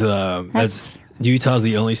was that's. Utah's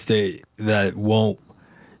the only state that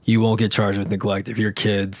you won't get charged with neglect if your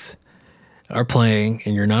kids are playing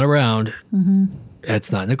and you're not around.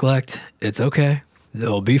 It's not neglect. It's okay.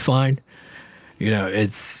 They'll be fine.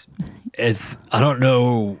 It's I don't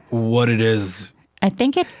know what it is. I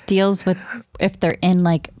think it deals with if they're in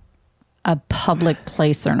like a public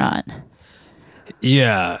place or not.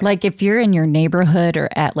 Yeah. Like if you're in your neighborhood or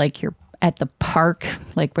at the park,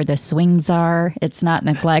 like where the swings are, it's not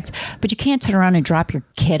neglect. But you can't turn around and drop your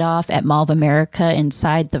kid off at Mall of America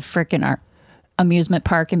inside the frickin' amusement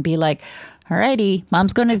park and be like, alrighty,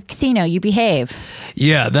 mom's going to the casino, you behave.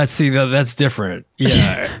 Yeah, that's different.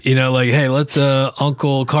 Yeah. Like, hey, let the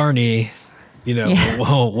Uncle Carney,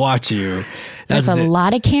 watch you. There's a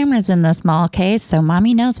lot of cameras in this mall, okay? So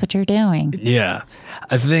mommy knows what you're doing. Yeah.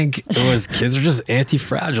 I think it was kids are just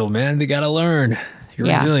anti-fragile, man. They got to learn. You're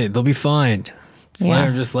resilient. They'll be fine.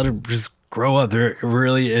 Just let them grow up. There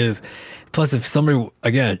really is. Plus, if somebody,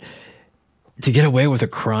 again, to get away with a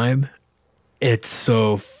crime, it's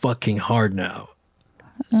so fucking hard now.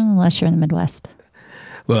 Unless you're in the Midwest.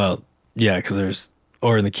 Well, yeah, because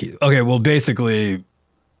or in the Keys. Okay, well, basically,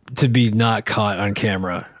 to be not caught on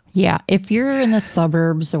camera. Yeah, if you're in the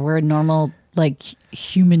suburbs or where normal, like,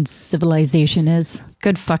 human civilization is,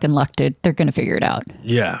 good fucking luck, dude. They're going to figure it out.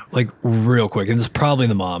 Yeah, like real quick. And it's probably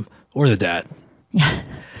the mom or the dad. Yeah.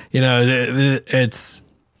 It's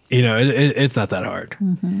not that hard.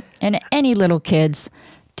 And any little kids,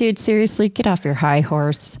 dude, seriously, get off your high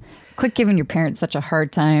horse. Quit giving your parents such a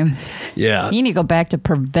hard time. Yeah. You need to go back to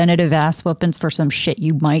preventative ass whoopings for some shit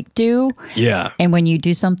you might do. Yeah. And when you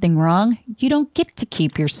do something wrong, you don't get to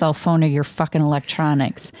keep your cell phone or your fucking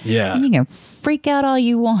electronics. Yeah. And you can freak out all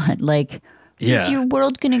you want. Like, is your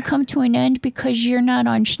world going to come to an end because you're not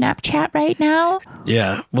on Snapchat right now?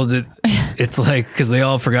 Yeah. Well, it's like, because they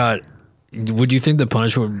all forgot. Would you think the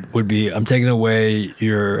punishment would be, I'm taking away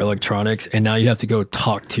your electronics and now you have to go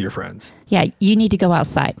talk to your friends? Yeah. You need to go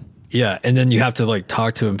outside. Yeah. And then you have to like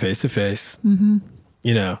talk to them face to face. Is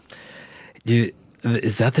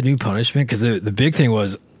that the new punishment? Because the big thing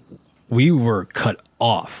was we were cut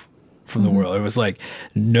off from the world. It was like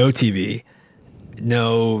no TV,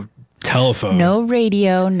 no telephone, no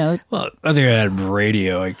radio, no. Well, I think I had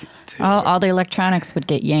radio. All the electronics would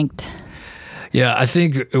get yanked. Yeah, I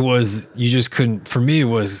think it was, you just couldn't, for me, it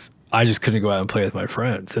was, I just couldn't go out and play with my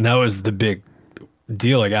friends. And that was the big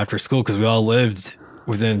deal, like after school, because we all lived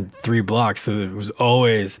within 3 blocks. So it was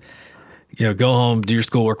always, go home, do your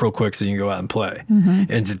schoolwork real quick so you can go out and play.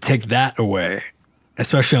 And to take that away,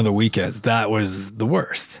 especially on the weekends, that was the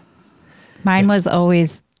worst. Mine was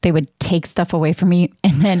always, they would take stuff away from me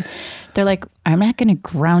and then they're like, I'm not going to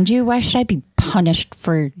ground you. Why should I be punished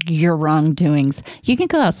for your wrongdoings? You can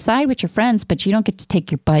go outside with your friends, but you don't get to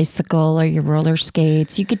take your bicycle or your roller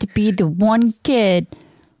skates. You get to be the one kid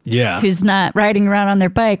who's not riding around on their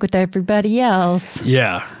bike with everybody else.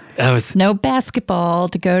 Yeah. That was no basketball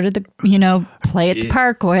to go to the, play at the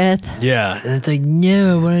park with. Yeah. And it's like,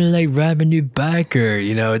 no, I want to like ride my new bike or,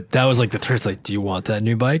 that was like the threat. Like, do you want that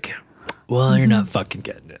new bike? Well, you're not fucking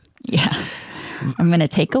getting it. Yeah. I'm going to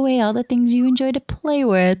take away all the things you enjoy to play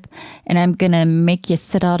with, and I'm going to make you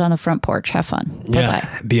sit out on the front porch. Have fun. Yeah.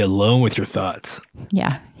 Bye-bye. Be alone with your thoughts. Yeah.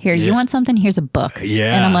 Here, you want something? Here's a book.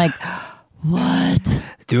 Yeah. And I'm like, what?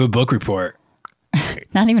 Do a book report.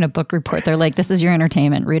 Not even a book report. They're like, this is your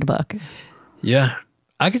entertainment. Read a book. Yeah.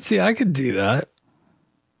 I could do that.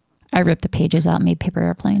 I ripped the pages out and made paper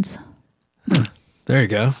airplanes. There you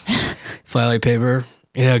go. Fly like paper,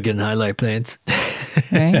 getting highlight planes.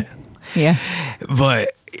 Right? Yeah.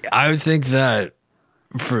 But I would think that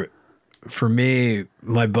for me,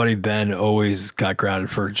 my buddy Ben always got grounded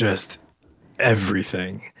for just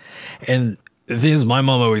everything. And the thing is, my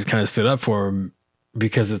mom always kind of stood up for him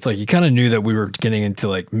because it's like you kind of knew that we were getting into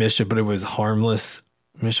like mischief, but it was harmless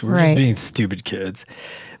mischief. We were just being stupid kids.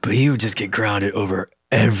 But he would just get grounded over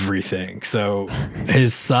everything. So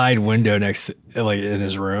his side window next, like in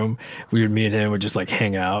his room, me and him would just like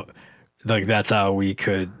hang out. Like that's how we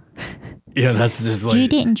could, that's just like. You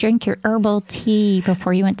didn't drink your herbal tea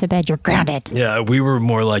before you went to bed. You're grounded. Yeah, we were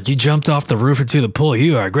more like, you jumped off the roof into the pool.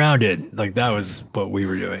 You are grounded. Like that was what we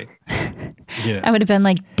were doing. I would have been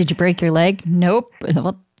like, did you break your leg? Nope.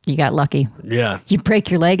 Well, you got lucky. Yeah. You break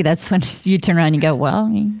your leg. That's when you turn around and you go,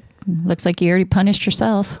 well, looks like you already punished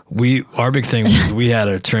yourself. Our big thing was we had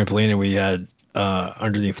a trampoline and we had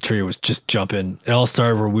underneath the tree was just jumping. It all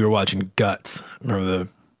started where we were watching Guts. Remember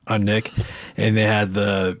on Nick, and they had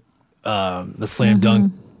the slam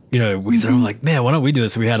dunk. We were like, man, why don't we do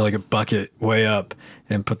this? We had like a bucket way up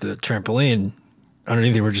and put the trampoline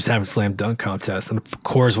underneath it. We're just having a slam dunk contest, and of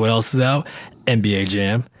course, what else is out? NBA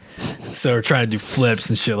Jam. So we're trying to do flips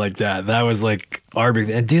and shit like that. That was like our big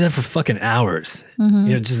thing. And do that for fucking hours.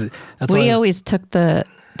 That's we always took the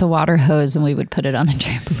water hose and we would put it on the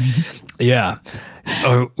trampoline. Yeah.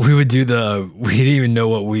 Or we would do we didn't even know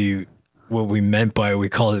what we meant by it. We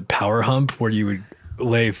called it power hump, where you would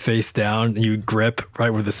lay face down and you would grip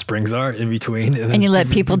right where the springs are in between. And you let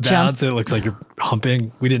people jump. It looks like you're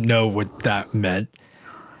humping. We didn't know what that meant.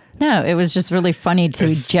 No, it was just really funny to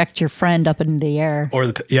eject your friend up in the air. Or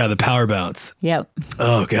the power bounce. Yep.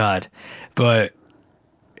 Oh God. But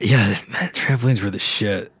yeah, man, trampolines were the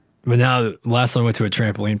shit. But now, last time I went to a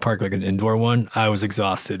trampoline park, like an indoor one, I was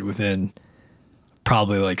exhausted within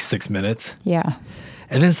probably like 6 minutes. Yeah.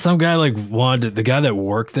 And then some guy the guy that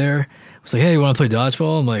worked there was like, hey, you want to play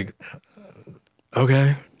dodgeball? I'm like,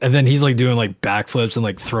 okay. And then he's like doing like backflips and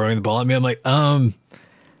like throwing the ball at me. I'm like,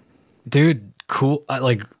 dude, cool.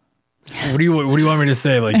 What do you want me to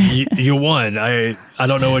say? Like you won. I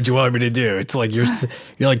don't know what you want me to do. It's like you're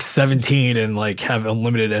like 17 and like have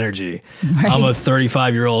unlimited energy. Right. I'm a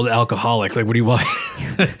 35-year-old alcoholic. Like, what do you want?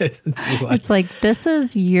 It's like this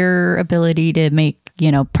is your ability to make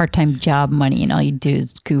part-time job money, and all you do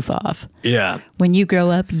is goof off. Yeah. When you grow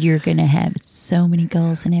up, you're gonna have so many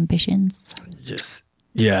goals and ambitions. It's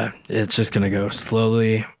just gonna go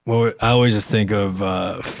slowly. Well, I always just think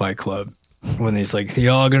of Fight Club. When he's like,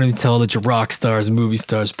 you're all going to tell that you're rock stars and movie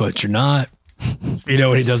stars, but you're not.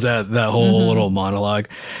 When he does that whole little monologue.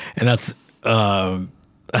 And that's kind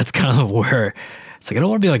of where it's like, I don't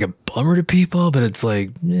want to be like a bummer to people, but it's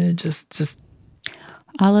like, just.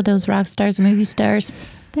 All of those rock stars, movie stars,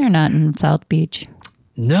 they're not in South Beach.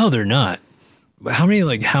 No, they're not. But how many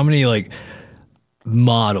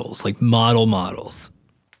models, like models,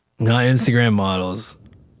 not Instagram models,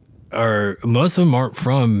 most of them aren't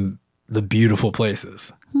from the beautiful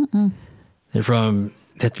places. They have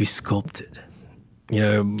to be sculpted.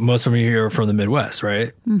 Most of them here are from the Midwest,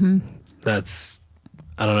 right? Mm-hmm.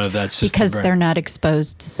 I don't know if that's just because they're not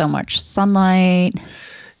exposed to so much sunlight.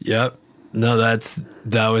 Yep. No,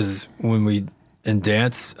 that was when we in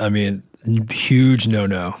dance. I mean, huge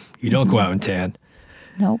no. You don't go out and tan.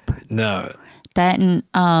 Nope. No. That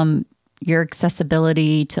and your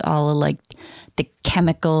accessibility to all of like the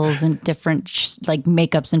chemicals and different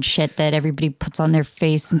makeups and shit that everybody puts on their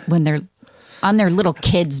face when they're on their little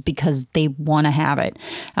kids because they want to have it.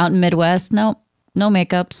 Out in Midwest, no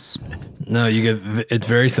makeups. No, it's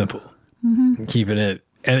very simple. Mm-hmm. Keeping it,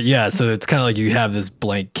 and yeah, so it's kind of like you have this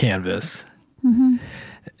blank canvas. Mm-hmm.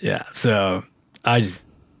 Yeah, so I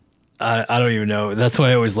don't even know. That's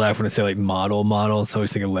why I always laugh when I say like model. So I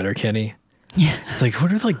always think of Letterkenny. Yeah, it's like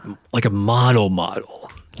what are like a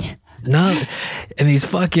model. Yeah. Not, and these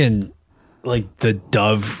fucking like the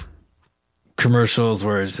Dove commercials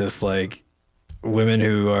where it's just like women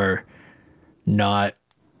who are not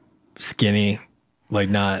skinny, like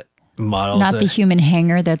not models. Not the human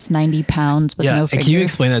hanger that's 90 pounds with no figure. Can you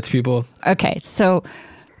explain that to people? Okay, so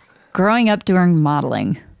growing up during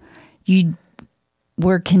modeling, you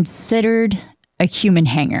were considered a human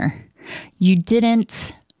hanger. You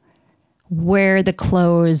didn't wear the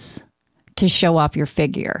clothes to show off your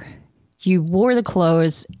figure. You wore the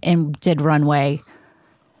clothes and did runway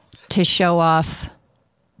to show off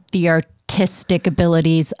the artistic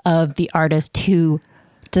abilities of the artist who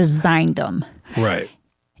designed them. Right.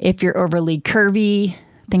 If you're overly curvy,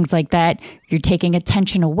 things like that, you're taking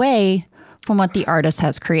attention away from what the artist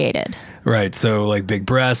has created. Right. So like big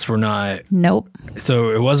breasts were not. Nope. So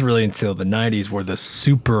it wasn't really until the 90s where the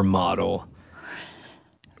supermodel,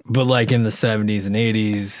 but like in the 70s and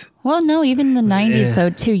 80s. Well, no, even in the 90s though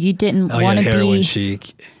too. You didn't want to be heroin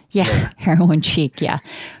chic. Yeah, heroin chic. Yeah,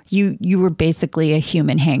 you were basically a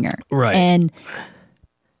human hanger, right? And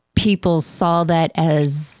people saw that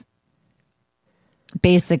as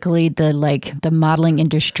basically the modeling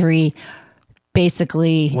industry.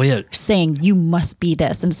 Basically saying you must be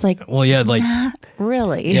this. And it's like, well, yeah, like, not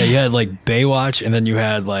really. Yeah, you had like Baywatch and then you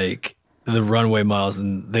had like the runway models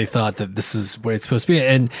and they thought that this is what it's supposed to be.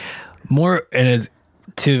 And it's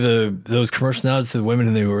to those commercials now, to the women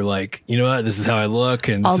and they were like, you know what, this is how I look.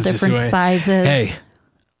 And all this is different just sizes. Hey,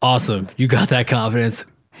 awesome. You got that confidence.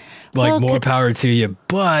 Like more power to you.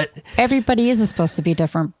 But everybody is supposed to be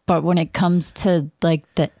different. But when it comes to like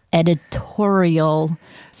the editorial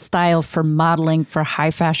style for modeling for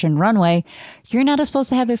high fashion runway, you're not supposed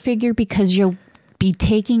to have a figure because you'll be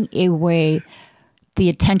taking away the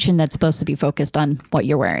attention that's supposed to be focused on what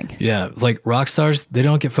you're wearing. Yeah, like rock stars, they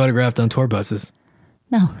don't get photographed on tour buses.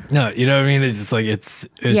 No, you know what I mean? It's just like it's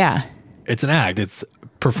an act. It's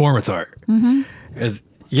performance art. Mm-hmm. It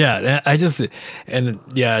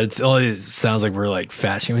always sounds like we're like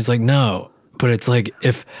fashion. It's like no, but it's like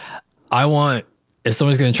if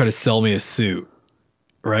someone's going to try to sell me a suit,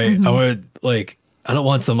 right? Mm-hmm. I don't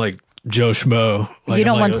want some like Joe Schmo. Like, you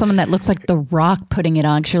don't want someone that looks like The Rock putting it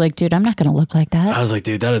on. 'Cause you're like, dude, I'm not going to look like that. I was like,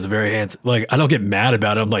 dude, that is very handsome. Like, I don't get mad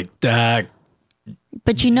about it. I'm like, that.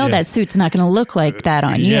 But that suit's not going to look like that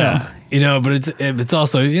on you. Yeah. You know, but it's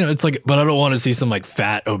also, you know, it's like, but I don't want to see some like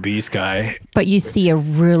fat, obese guy. But you see a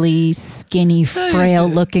really skinny, frail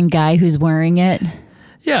looking guy who's wearing it.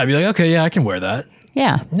 Yeah. I'd be like, okay, yeah, I can wear that.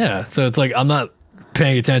 Yeah. Yeah. So it's like, I'm not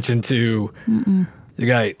paying attention to the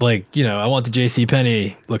guy, like, you know, I want the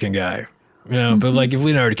JCPenney looking guy, you know, but like if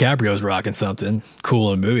Leonardo DiCaprio's rocking something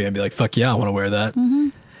cool in a movie, I'd be like, fuck yeah, I want to wear that. Mm-hmm.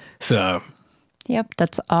 So. Yep.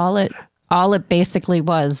 That's all it basically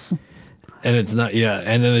was. And it's not,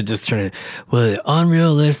 and then it just turned the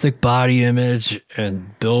unrealistic body image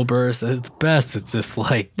and Bill Burr is the best. It's just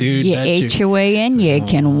like, dude, you ate your way in, you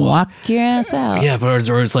can walk your ass out. Yeah, but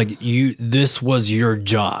it's like this was your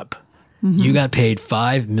job. Mm-hmm. You got paid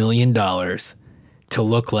 $5 million to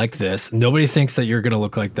look like this. Nobody thinks that you're going to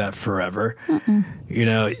look like that forever. Mm-mm. You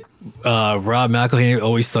know, Rob McElhenney,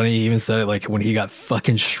 Always Sunny, he even said it like when he got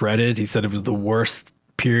fucking shredded, he said it was the worst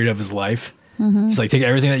period of his life. Mm-hmm. He's like, take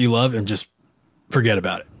everything that you love and just forget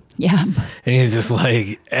about it. Yeah. And he's just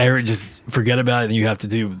like, just forget about it. And you have to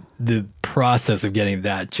do the process of getting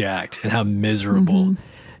that jacked and how miserable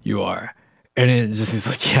you are. And he's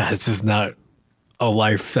like, yeah, it's just not a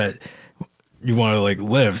life that you want to like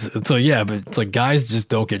live. So yeah, but it's like guys just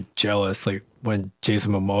don't get jealous. Like when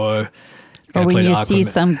Jason Momoa, or when you see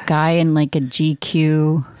some guy in like a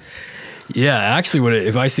GQ. Yeah, actually,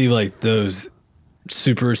 if I see like those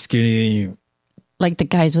super skinny, like the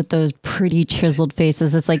guys with those pretty chiseled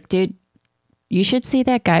faces, it's like, dude, you should see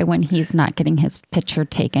that guy when he's not getting his picture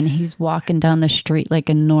taken. He's walking down the street like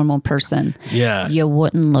a normal person. Yeah, you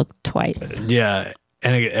wouldn't look twice. Yeah,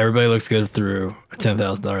 and everybody looks good through a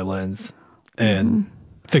 $10,000 lens and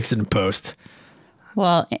fix it in post.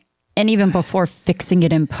 Well, and even before fixing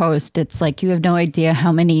it in post, it's like you have no idea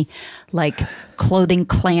how many like clothing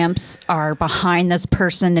clamps are behind this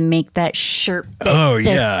person to make that shirt fit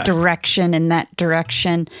this direction and that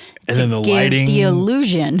direction. And then the lighting, the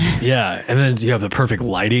illusion. Yeah, and then you have the perfect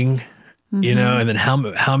lighting, you know, and then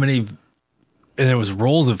how many, and there was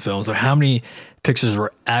rolls of film. So how many pictures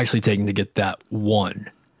were actually taken to get that one?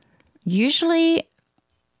 Usually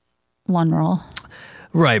one roll.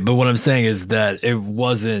 Right, but what I'm saying is that it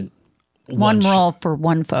wasn't one roll for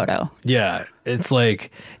one photo. Yeah, it's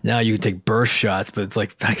like now you can take burst shots, but it's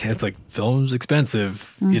like film's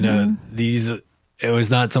expensive. You know, it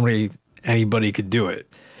was not anybody could do it.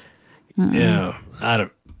 You know, I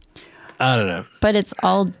don't know. But it's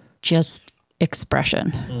all just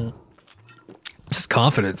expression, just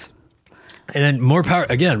confidence, and then more power.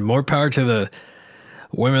 Again, more power to the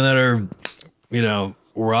women that are, you know,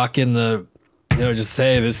 rocking the. You know, just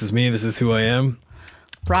say, this is me, this is who I am.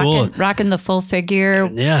 Rocking the full figure.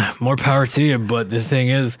 Yeah, more power to you. But the thing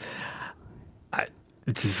is,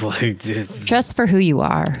 it's just like... It's just for who you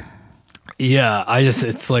are. Yeah, I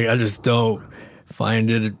just don't find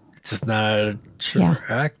it just not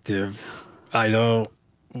attractive. I don't...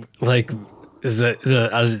 Like, is that...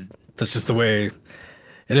 that's just the way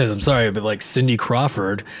it is. I'm sorry, but like Cindy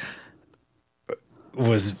Crawford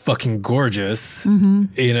was fucking gorgeous,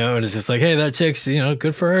 you know, and it's just like, hey, that chick's, you know,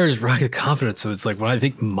 good for her, just rocking confidence. So it's like when I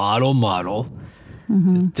think model,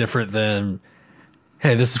 It's different than,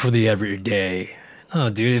 hey, this is for the everyday. Oh,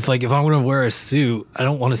 dude, if I'm going to wear a suit, I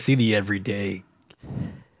don't want to see the everyday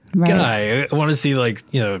guy. I want to see I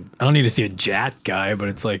don't need to see a jack guy, but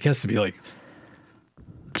it's it has to be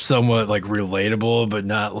somewhat relatable, but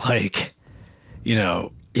not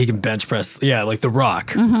he can bench press. Yeah. Like The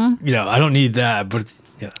Rock, I don't need that, but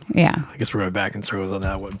I guess we're going back in circles on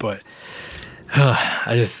that one, but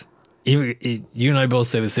I just, even you and I both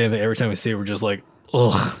say the same thing every time we see it. We're just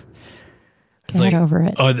ugh. It's Get over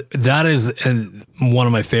it. Oh, that is, and one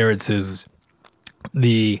of my favorites is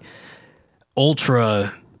the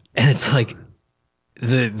ultra, and it's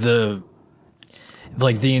the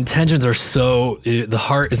intentions are so, the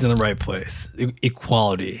heart is in the right place.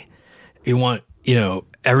 Equality. You want,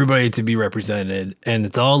 everybody to be represented, and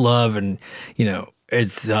it's all love, and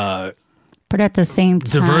it's but at the same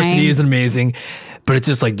time, diversity is amazing, but it's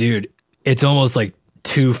just dude, it's almost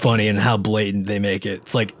too funny in how blatant they make it.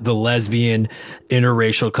 It's the lesbian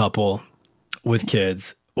interracial couple with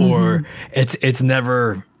kids, or it's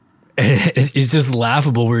never, it's just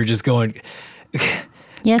laughable. We're just going,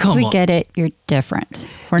 yes, we get it. You're different.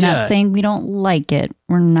 We're not saying we don't like it.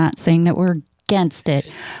 We're not saying that we're against it.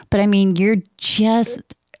 But I mean, you're just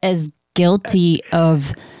as guilty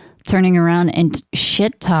of turning around and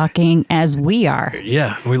shit talking as we are.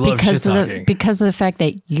 Yeah, we love shit talking. Because of the fact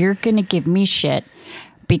that you're going to give me shit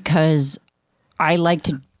because I like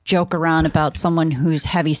to joke around about someone who's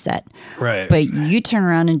heavy set. Right. But you turn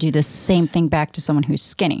around and do the same thing back to someone who's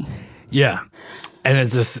skinny. Yeah. And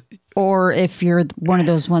it's just... Or if you're one of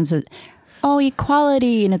those ones that,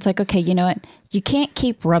 equality. And it's okay, you know what? You can't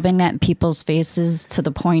keep rubbing that in people's faces to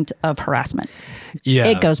the point of harassment. Yeah.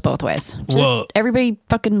 It goes both ways. Just everybody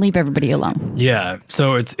fucking leave everybody alone. Yeah.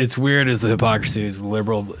 So it's weird as the hypocrisy is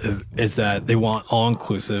liberal is that they want all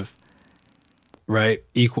inclusive, right?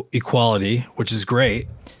 Equality, which is great.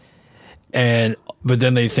 But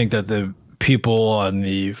then they think that the people on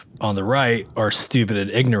the right are stupid and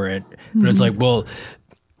ignorant. But it's well,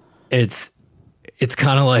 it's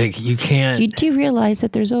kind of you can't... You do realize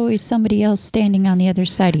that there's always somebody else standing on the other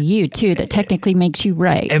side of you, too, that technically makes you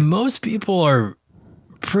right. And most people are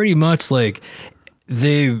pretty much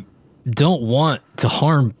they don't want to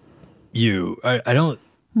harm you. I don't...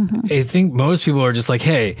 I think most people are just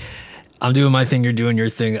hey, I'm doing my thing, you're doing your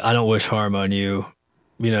thing. I don't wish harm on you.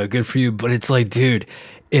 Good for you. But it's dude,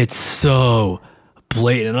 it's so...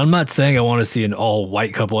 blatant. I'm not saying I want to see an all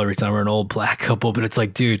white couple every time or an all black couple, but it's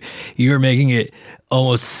dude, you're making it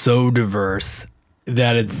almost so diverse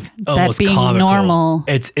that it's almost being comical. Normal.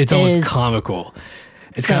 It's almost comical.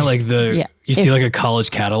 It's kind of you see a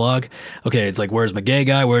college catalog. Okay, it's where's my gay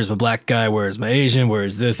guy? Where's my black guy? Where's my Asian?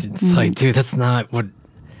 Where's this? It's dude, that's not what.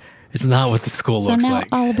 It's not what the school looks like.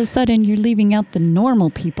 So now all of a sudden you're leaving out the normal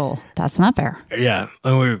people. That's not fair. Yeah,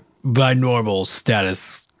 and by normal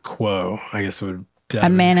status quo, I guess would. A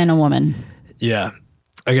man and a woman. Yeah.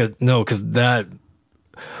 I guess no, because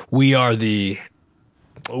we are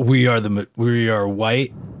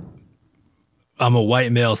white. I'm a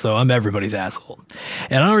white male, so I'm everybody's asshole.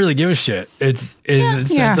 And I don't really give a shit. It's in the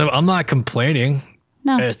sense of I'm not complaining.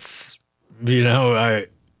 No. It's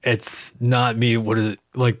it's not me. What is it?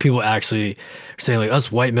 People actually are saying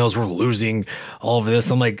us white males were losing all of this.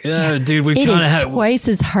 I'm dude, we've kind of had twice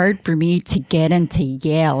as hard for me to get into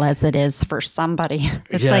Yale as it is for somebody.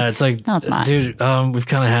 It's no, it's not. Dude, we've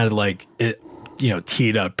kind of had it,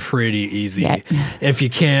 teed up pretty easy. Yeah. If you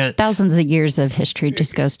can't, thousands of years of history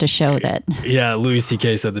just goes to show that. Yeah, Louis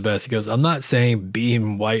C.K. said the best. He goes, I'm not saying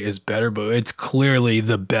being white is better, but it's clearly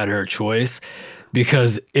the better choice.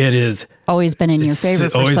 Because it is always been in your favor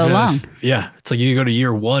for so long. Yeah. It's you go to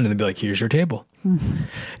year one and they'll be here's your table.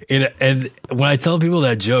 And when I tell people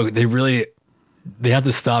that joke, they have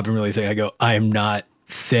to stop and really think. I go, I am not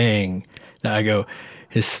saying that. I go,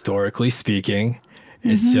 historically speaking,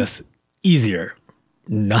 it's just easier,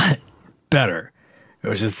 not better. It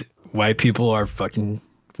was just white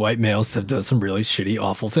males have done some really shitty,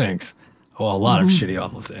 awful things. Well, a lot of shitty,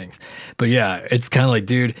 awful things. But yeah, it's kind of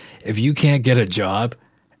dude, if you can't get a job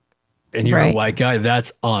and you're a white guy,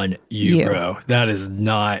 that's on you, bro. That is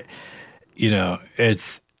not,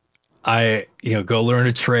 it's, go learn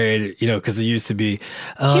a trade, because it used to be.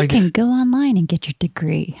 You can go online and get your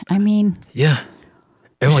degree. I mean. Yeah.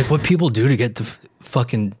 And what people do to get to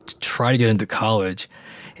fucking try to get into college.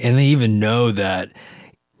 And they even know that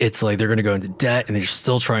it's they're going to go into debt and they're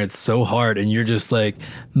still trying so hard. And you're just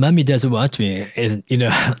mommy doesn't want me. And,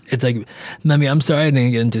 it's mommy, I'm sorry I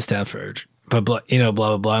didn't get into Stanford. But, blah, blah,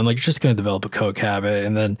 blah, blah. I'm you're just going to develop a coke habit.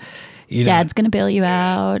 And then, Dad's going to bail you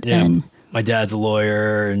out. Yeah. And my dad's a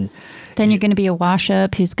lawyer, and then you're going to be a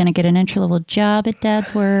wash-up who's going to get an entry-level job at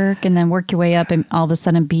dad's work and then work your way up and all of a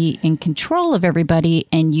sudden be in control of everybody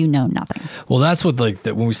and you know nothing. Well, that's what like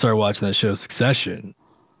that when we started watching that show Succession,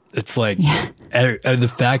 it's like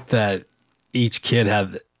the fact that each kid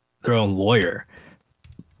had their own lawyer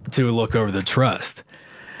to look over the trust.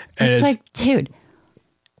 And it's like, dude,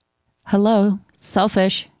 hello,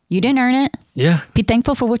 selfish. You didn't earn it. Yeah. Be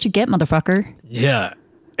thankful for what you get, motherfucker. Yeah.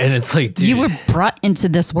 And it's like, dude. You were brought into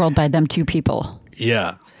this world by them two people.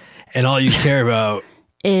 Yeah. And all you care about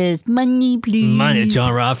is money, please. Money.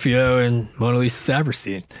 John Ralphio and Mona Lisa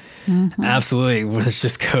Saperstein. Mm-hmm. Absolutely. When it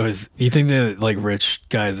just goes, you think that like rich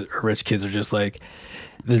guys or rich kids are just like,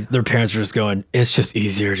 their parents are just going, it's just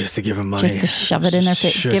easier just to give them money. Just to shove it in their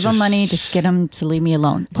face. Give them money, just get them to leave me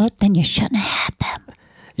alone. Well, then you shouldn't have had them.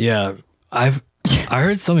 Yeah. I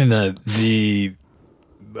heard something that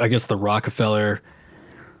I guess the Rockefeller,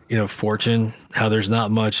 fortune, how there's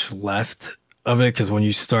not much left of it. Cause when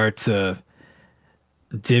you start to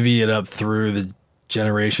divvy it up through the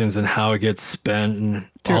generations and how it gets spent and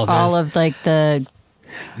through all of like the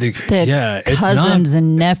cousins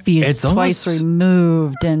and nephews it's twice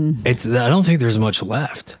removed, and I don't think there's much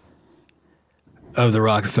left of the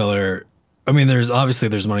Rockefeller. I mean, there's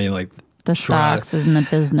money in like the stocks and the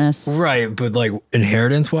business, right? But like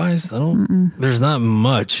inheritance wise, there's not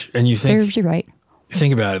much. And you think serves you right.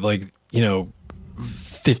 Think about it, like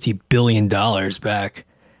 $50 billion back,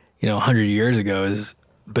 100 years ago is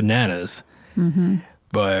bananas. Mm-hmm.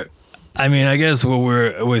 But I mean, I guess what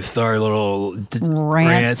we're with our little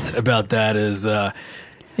rant about that is, do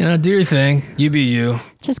your thing. You be you.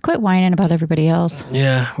 Just quit whining about everybody else.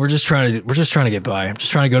 Yeah, we're just trying to get by. I'm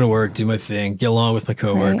just trying to go to work, do my thing, get along with my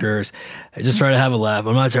coworkers. Right. I just try to have a laugh.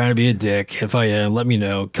 I'm not trying to be a dick. If I am, let me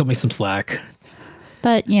know. Cut me some slack.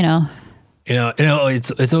 But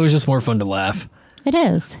it's always just more fun to laugh. It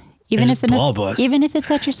is, even if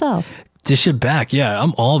it's at yourself. Dish it back. Yeah,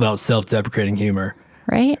 I'm all about self-deprecating humor.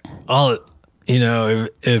 Right.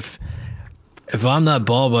 If I'm not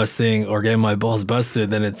ball busting or getting my balls busted,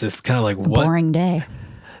 then it's just kind of like what? Boring day.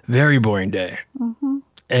 Very boring day. Mm-hmm.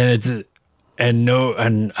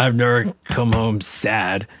 And I've never come home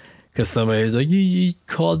sad because somebody's like, you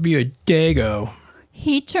called me a dago.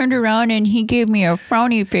 He turned around and he gave me a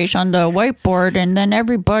frowny face on the whiteboard, and then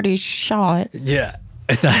everybody saw it. Yeah,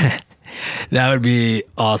 that would be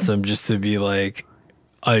awesome, just to be like,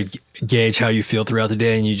 gauge how you feel throughout the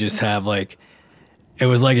day, and you just have like, it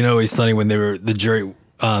was like Always Sunny when they were the jury,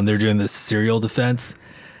 they're doing this cereal defense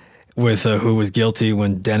with who was guilty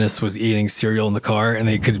when Dennis was eating cereal in the car, and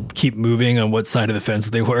they could keep moving on what side of the fence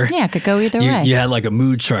they were. Yeah, it could go either way. You had like a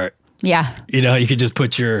mood chart. Yeah. You could just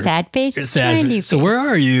put your sad face, face. So where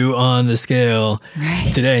are you on the scale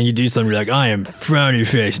today? And you do something, you're like, I am frowny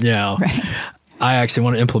face now. Right. I actually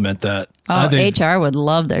want to implement that. Oh, HR would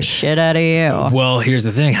love the shit out of you. Well, here's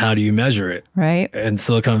the thing. How do you measure it? Right. In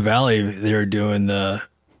Silicon Valley, they're doing the...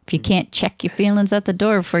 If you can't check your feelings at the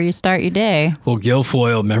door before you start your day. Well,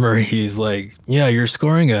 Guilfoyle, remember, he's like, yeah, you're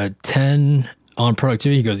scoring a 10 on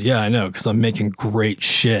productivity. He goes, yeah, I know, because I'm making great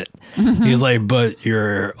shit. Mm-hmm. He's like, but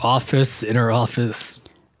your inner office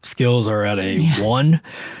skills are at a 1.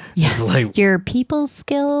 Yeah. It's like your people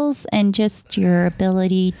skills and just your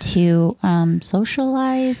ability to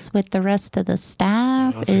socialize with the rest of the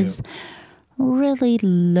staff is really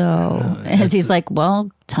low. As he's like,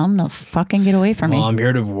 well, tell him to fucking get away from me. Well, I'm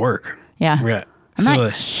here to work. Yeah. I'm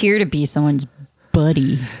not here to be someone's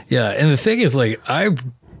buddy. Yeah. And the thing is, like,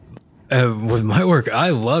 with my work, I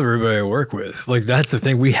love everybody I work with. Like, that's the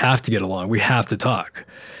thing. We have to get along. We have to talk.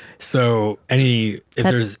 So if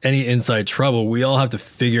there's any inside trouble, we all have to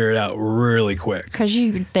figure it out really quick. Because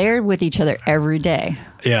you're there with each other every day.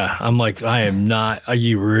 Yeah. I'm like, I am not,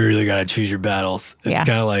 you really got to choose your battles. It's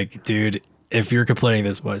kind of like, dude, if you're complaining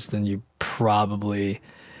this much, then you probably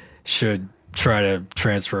should try to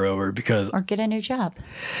transfer over or get a new job.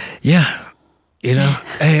 Yeah.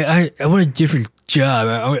 Hey, I want a different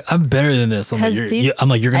job. I'm better than this. I'm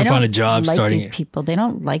like, you're going to find a job starting. These people, they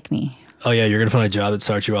don't like me. Oh, yeah, you're going to find a job that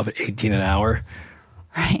starts you off at 18 an hour.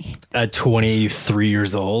 Right. At 23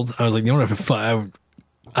 years old. I was like, you know what?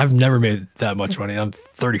 I've never made that much money. I'm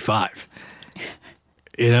 35.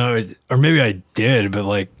 Or maybe I did, but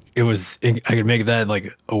like I could make that in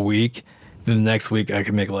like a week. Then the next week I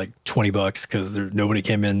could make like $20 because nobody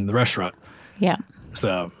came in the restaurant. Yeah.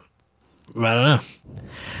 So, I don't know.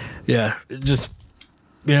 Yeah. Just,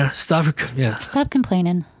 stop. Yeah. Stop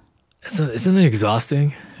complaining. Isn't it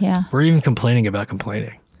exhausting? Yeah. We're even complaining about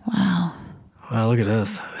complaining. Wow. Wow, look at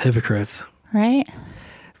us. Hypocrites. Right?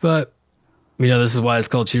 But, this is why it's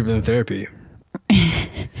called Cheaper Than Therapy.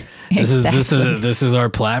 This is our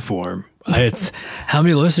platform. It's how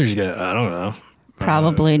many listeners you get? I don't know.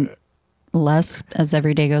 Probably less as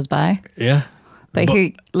every day goes by. Yeah. But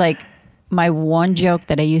here, like, my one joke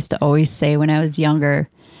that I used to always say when I was younger,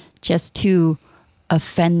 just to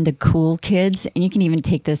offend the cool kids, and you can even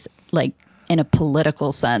take this like in a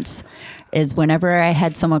political sense, is whenever I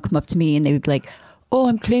had someone come up to me and they would be like, "Oh,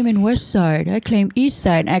 I'm claiming West Side. I claim East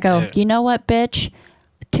Side." And I go, "You know what, bitch?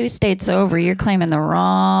 2 states over, you're claiming the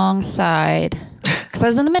wrong side." Because I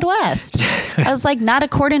was in the Midwest. I was like, not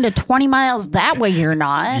according to 20 miles that way, you're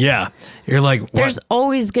not. Yeah. You're like, what? There's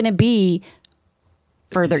always going to be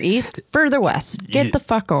further east, further west. Get the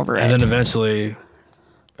fuck over it. And then eventually,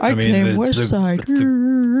 I claim West Side. It's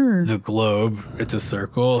the globe. It's a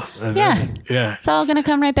circle. Yeah. Yeah. It's all going to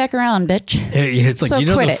come right back around, bitch. It's like, So you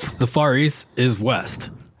know, quit the Far East is west.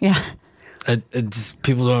 Yeah. It just,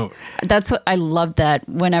 people don't. That's what I loved that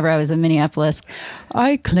whenever I was in Minneapolis.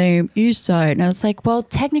 I claim East Side. And I was like, well,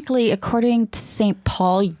 technically, according to St.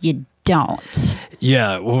 Paul, you don't.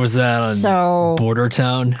 Yeah. What was that on Border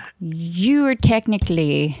Town? You are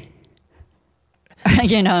technically,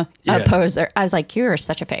 a poser. I was like, you're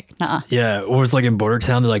such a fake. Nuh-uh. Yeah. What was like in Border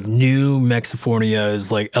Town? They're like, New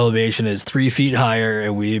Mexifornia's like elevation is 3 feet higher,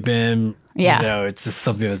 and we've been. Yeah. It's just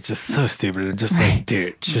something that's just so stupid. And just like,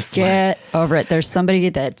 dude, just get over it. There's somebody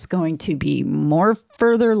that's going to be more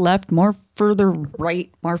further left, more further right,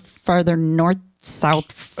 more farther north,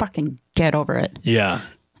 south. Fucking get over it. Yeah.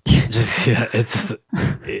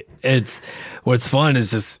 It's what's fun is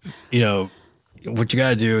just, what you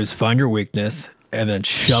got to do is find your weakness and then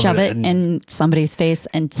shove it in somebody's face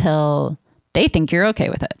until they think you're okay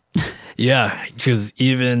with it. Yeah. Because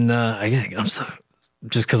even,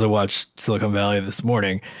 just because I watched Silicon Valley this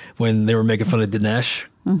morning when they were making fun of Dinesh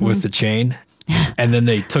with the chain, and then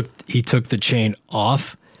he took the chain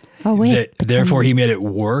off. Oh wait! Therefore, he made it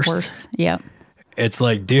worse. Yeah. It's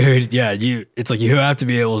like, dude, yeah, it's like you have to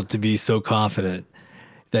be able to be so confident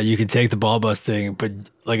that you can take the ball busting, but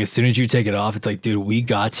like as soon as you take it off, it's like, dude, we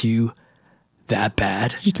got you that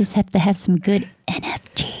bad. You just have to have some good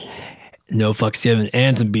NFG. No fucks given,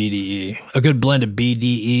 and some BDE. A good blend of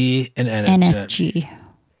BDE and NFG.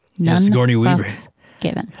 None Sigourney Weaver.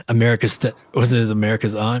 Given. America's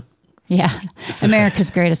aunt? Yeah.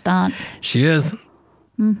 America's greatest aunt. She is.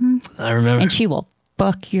 Mm-hmm. I remember. And she will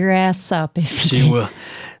fuck your ass up if she will.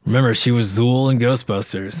 Remember, she was Zool in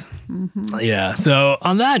Ghostbusters. Mm-hmm. Yeah. So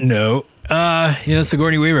on that note,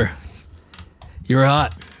 Sigourney Weaver, you were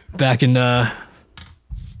hot back in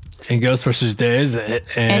Ghostbusters days,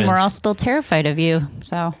 and we're all still terrified of you.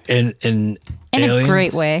 So in Aliens, a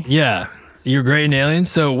great way. Yeah, you're great in Aliens.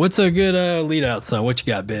 So what's a good lead out song? What you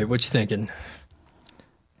got, babe? What you thinking?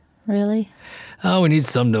 Really? Oh, we need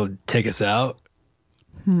something to take us out.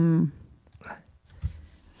 What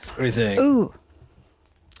do you think? Ooh,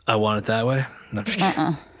 I Want It That Way. No, I'm just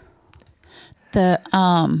kidding.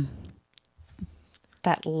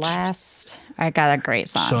 That last, I got a great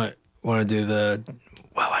song. So I want to do the.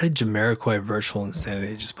 Wow, why did Jamiroquai Virtual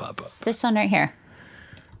Insanity just pop up? This one right here.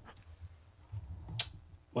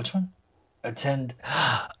 Which one? Attend.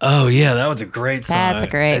 Oh, yeah, that was a great song. That's a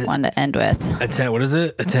great one to end with. Attend. What is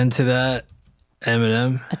it? Attend to That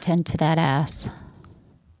Eminem. Attend to That Ass.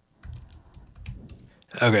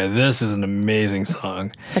 Okay, this is an amazing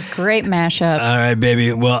song. It's a great mashup. All right,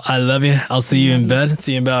 baby. Well, I love you. I'll see you in bed.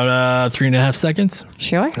 See you in about 3.5 seconds.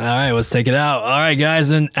 Sure. All right, let's take it out. All right,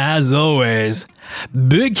 guys, and as always,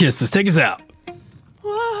 big kisses. Take us out.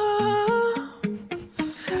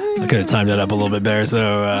 I could have timed that up a little bit better.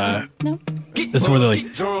 So no. This is where they're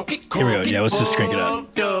like, here we go. Yeah, let's just crank it up.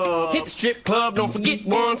 Hit the strip club, don't forget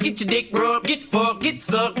once. Get your dick rubbed, get fucked, get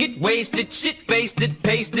sucked, get wasted, shit faced it,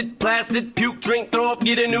 pasted, plastered, puke, drink, throw up,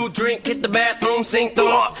 get a new drink, hit the bathroom, sink, throw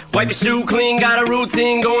up, wipe your shoe clean, got a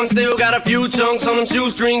routine going, still got a few chunks on them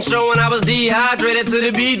shoestrings showing I was dehydrated to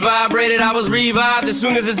the beat vibrated, I was revived as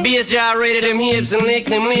soon as this BS gyrated them hips and licked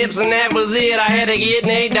them lips and that was it. I had to get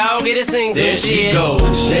Nate Dogg, get it sing some there shit. She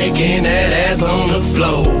goes, shaking that ass on the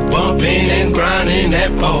floor, bumping and grinding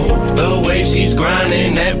that pole. The way she's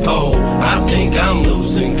grinding that pole, I think I'm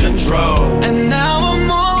losing control. And now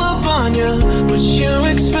I'm all up on you, what you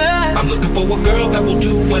expect? I'm looking for a girl that will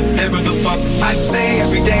do whatever the fuck I say.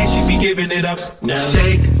 Every day she be giving it up. Now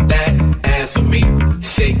shake that ass for me,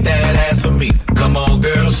 shake that ass for me. Come on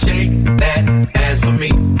girl, shake that ass for me,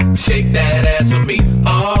 shake that ass for me.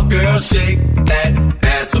 Oh girl, shake that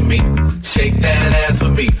ass for me, shake that ass for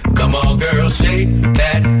me. Come on girl, shake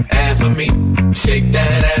that ass for me, shake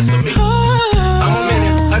that ass for me. I'm a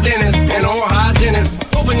menace, a dentist, an oral hygienist.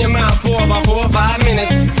 Open your mouth for about 4 or 5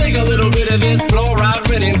 minutes. Take a little bit of this fluoride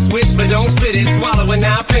riddance. Swish but don't spit it, swallow it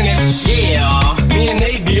now finish.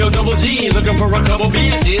 for a couple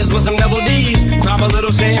bitches with some double D's. Pop a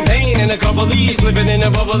little champagne and a couple leaves, slipping in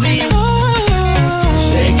a bubbly.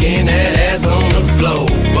 Shaking that ass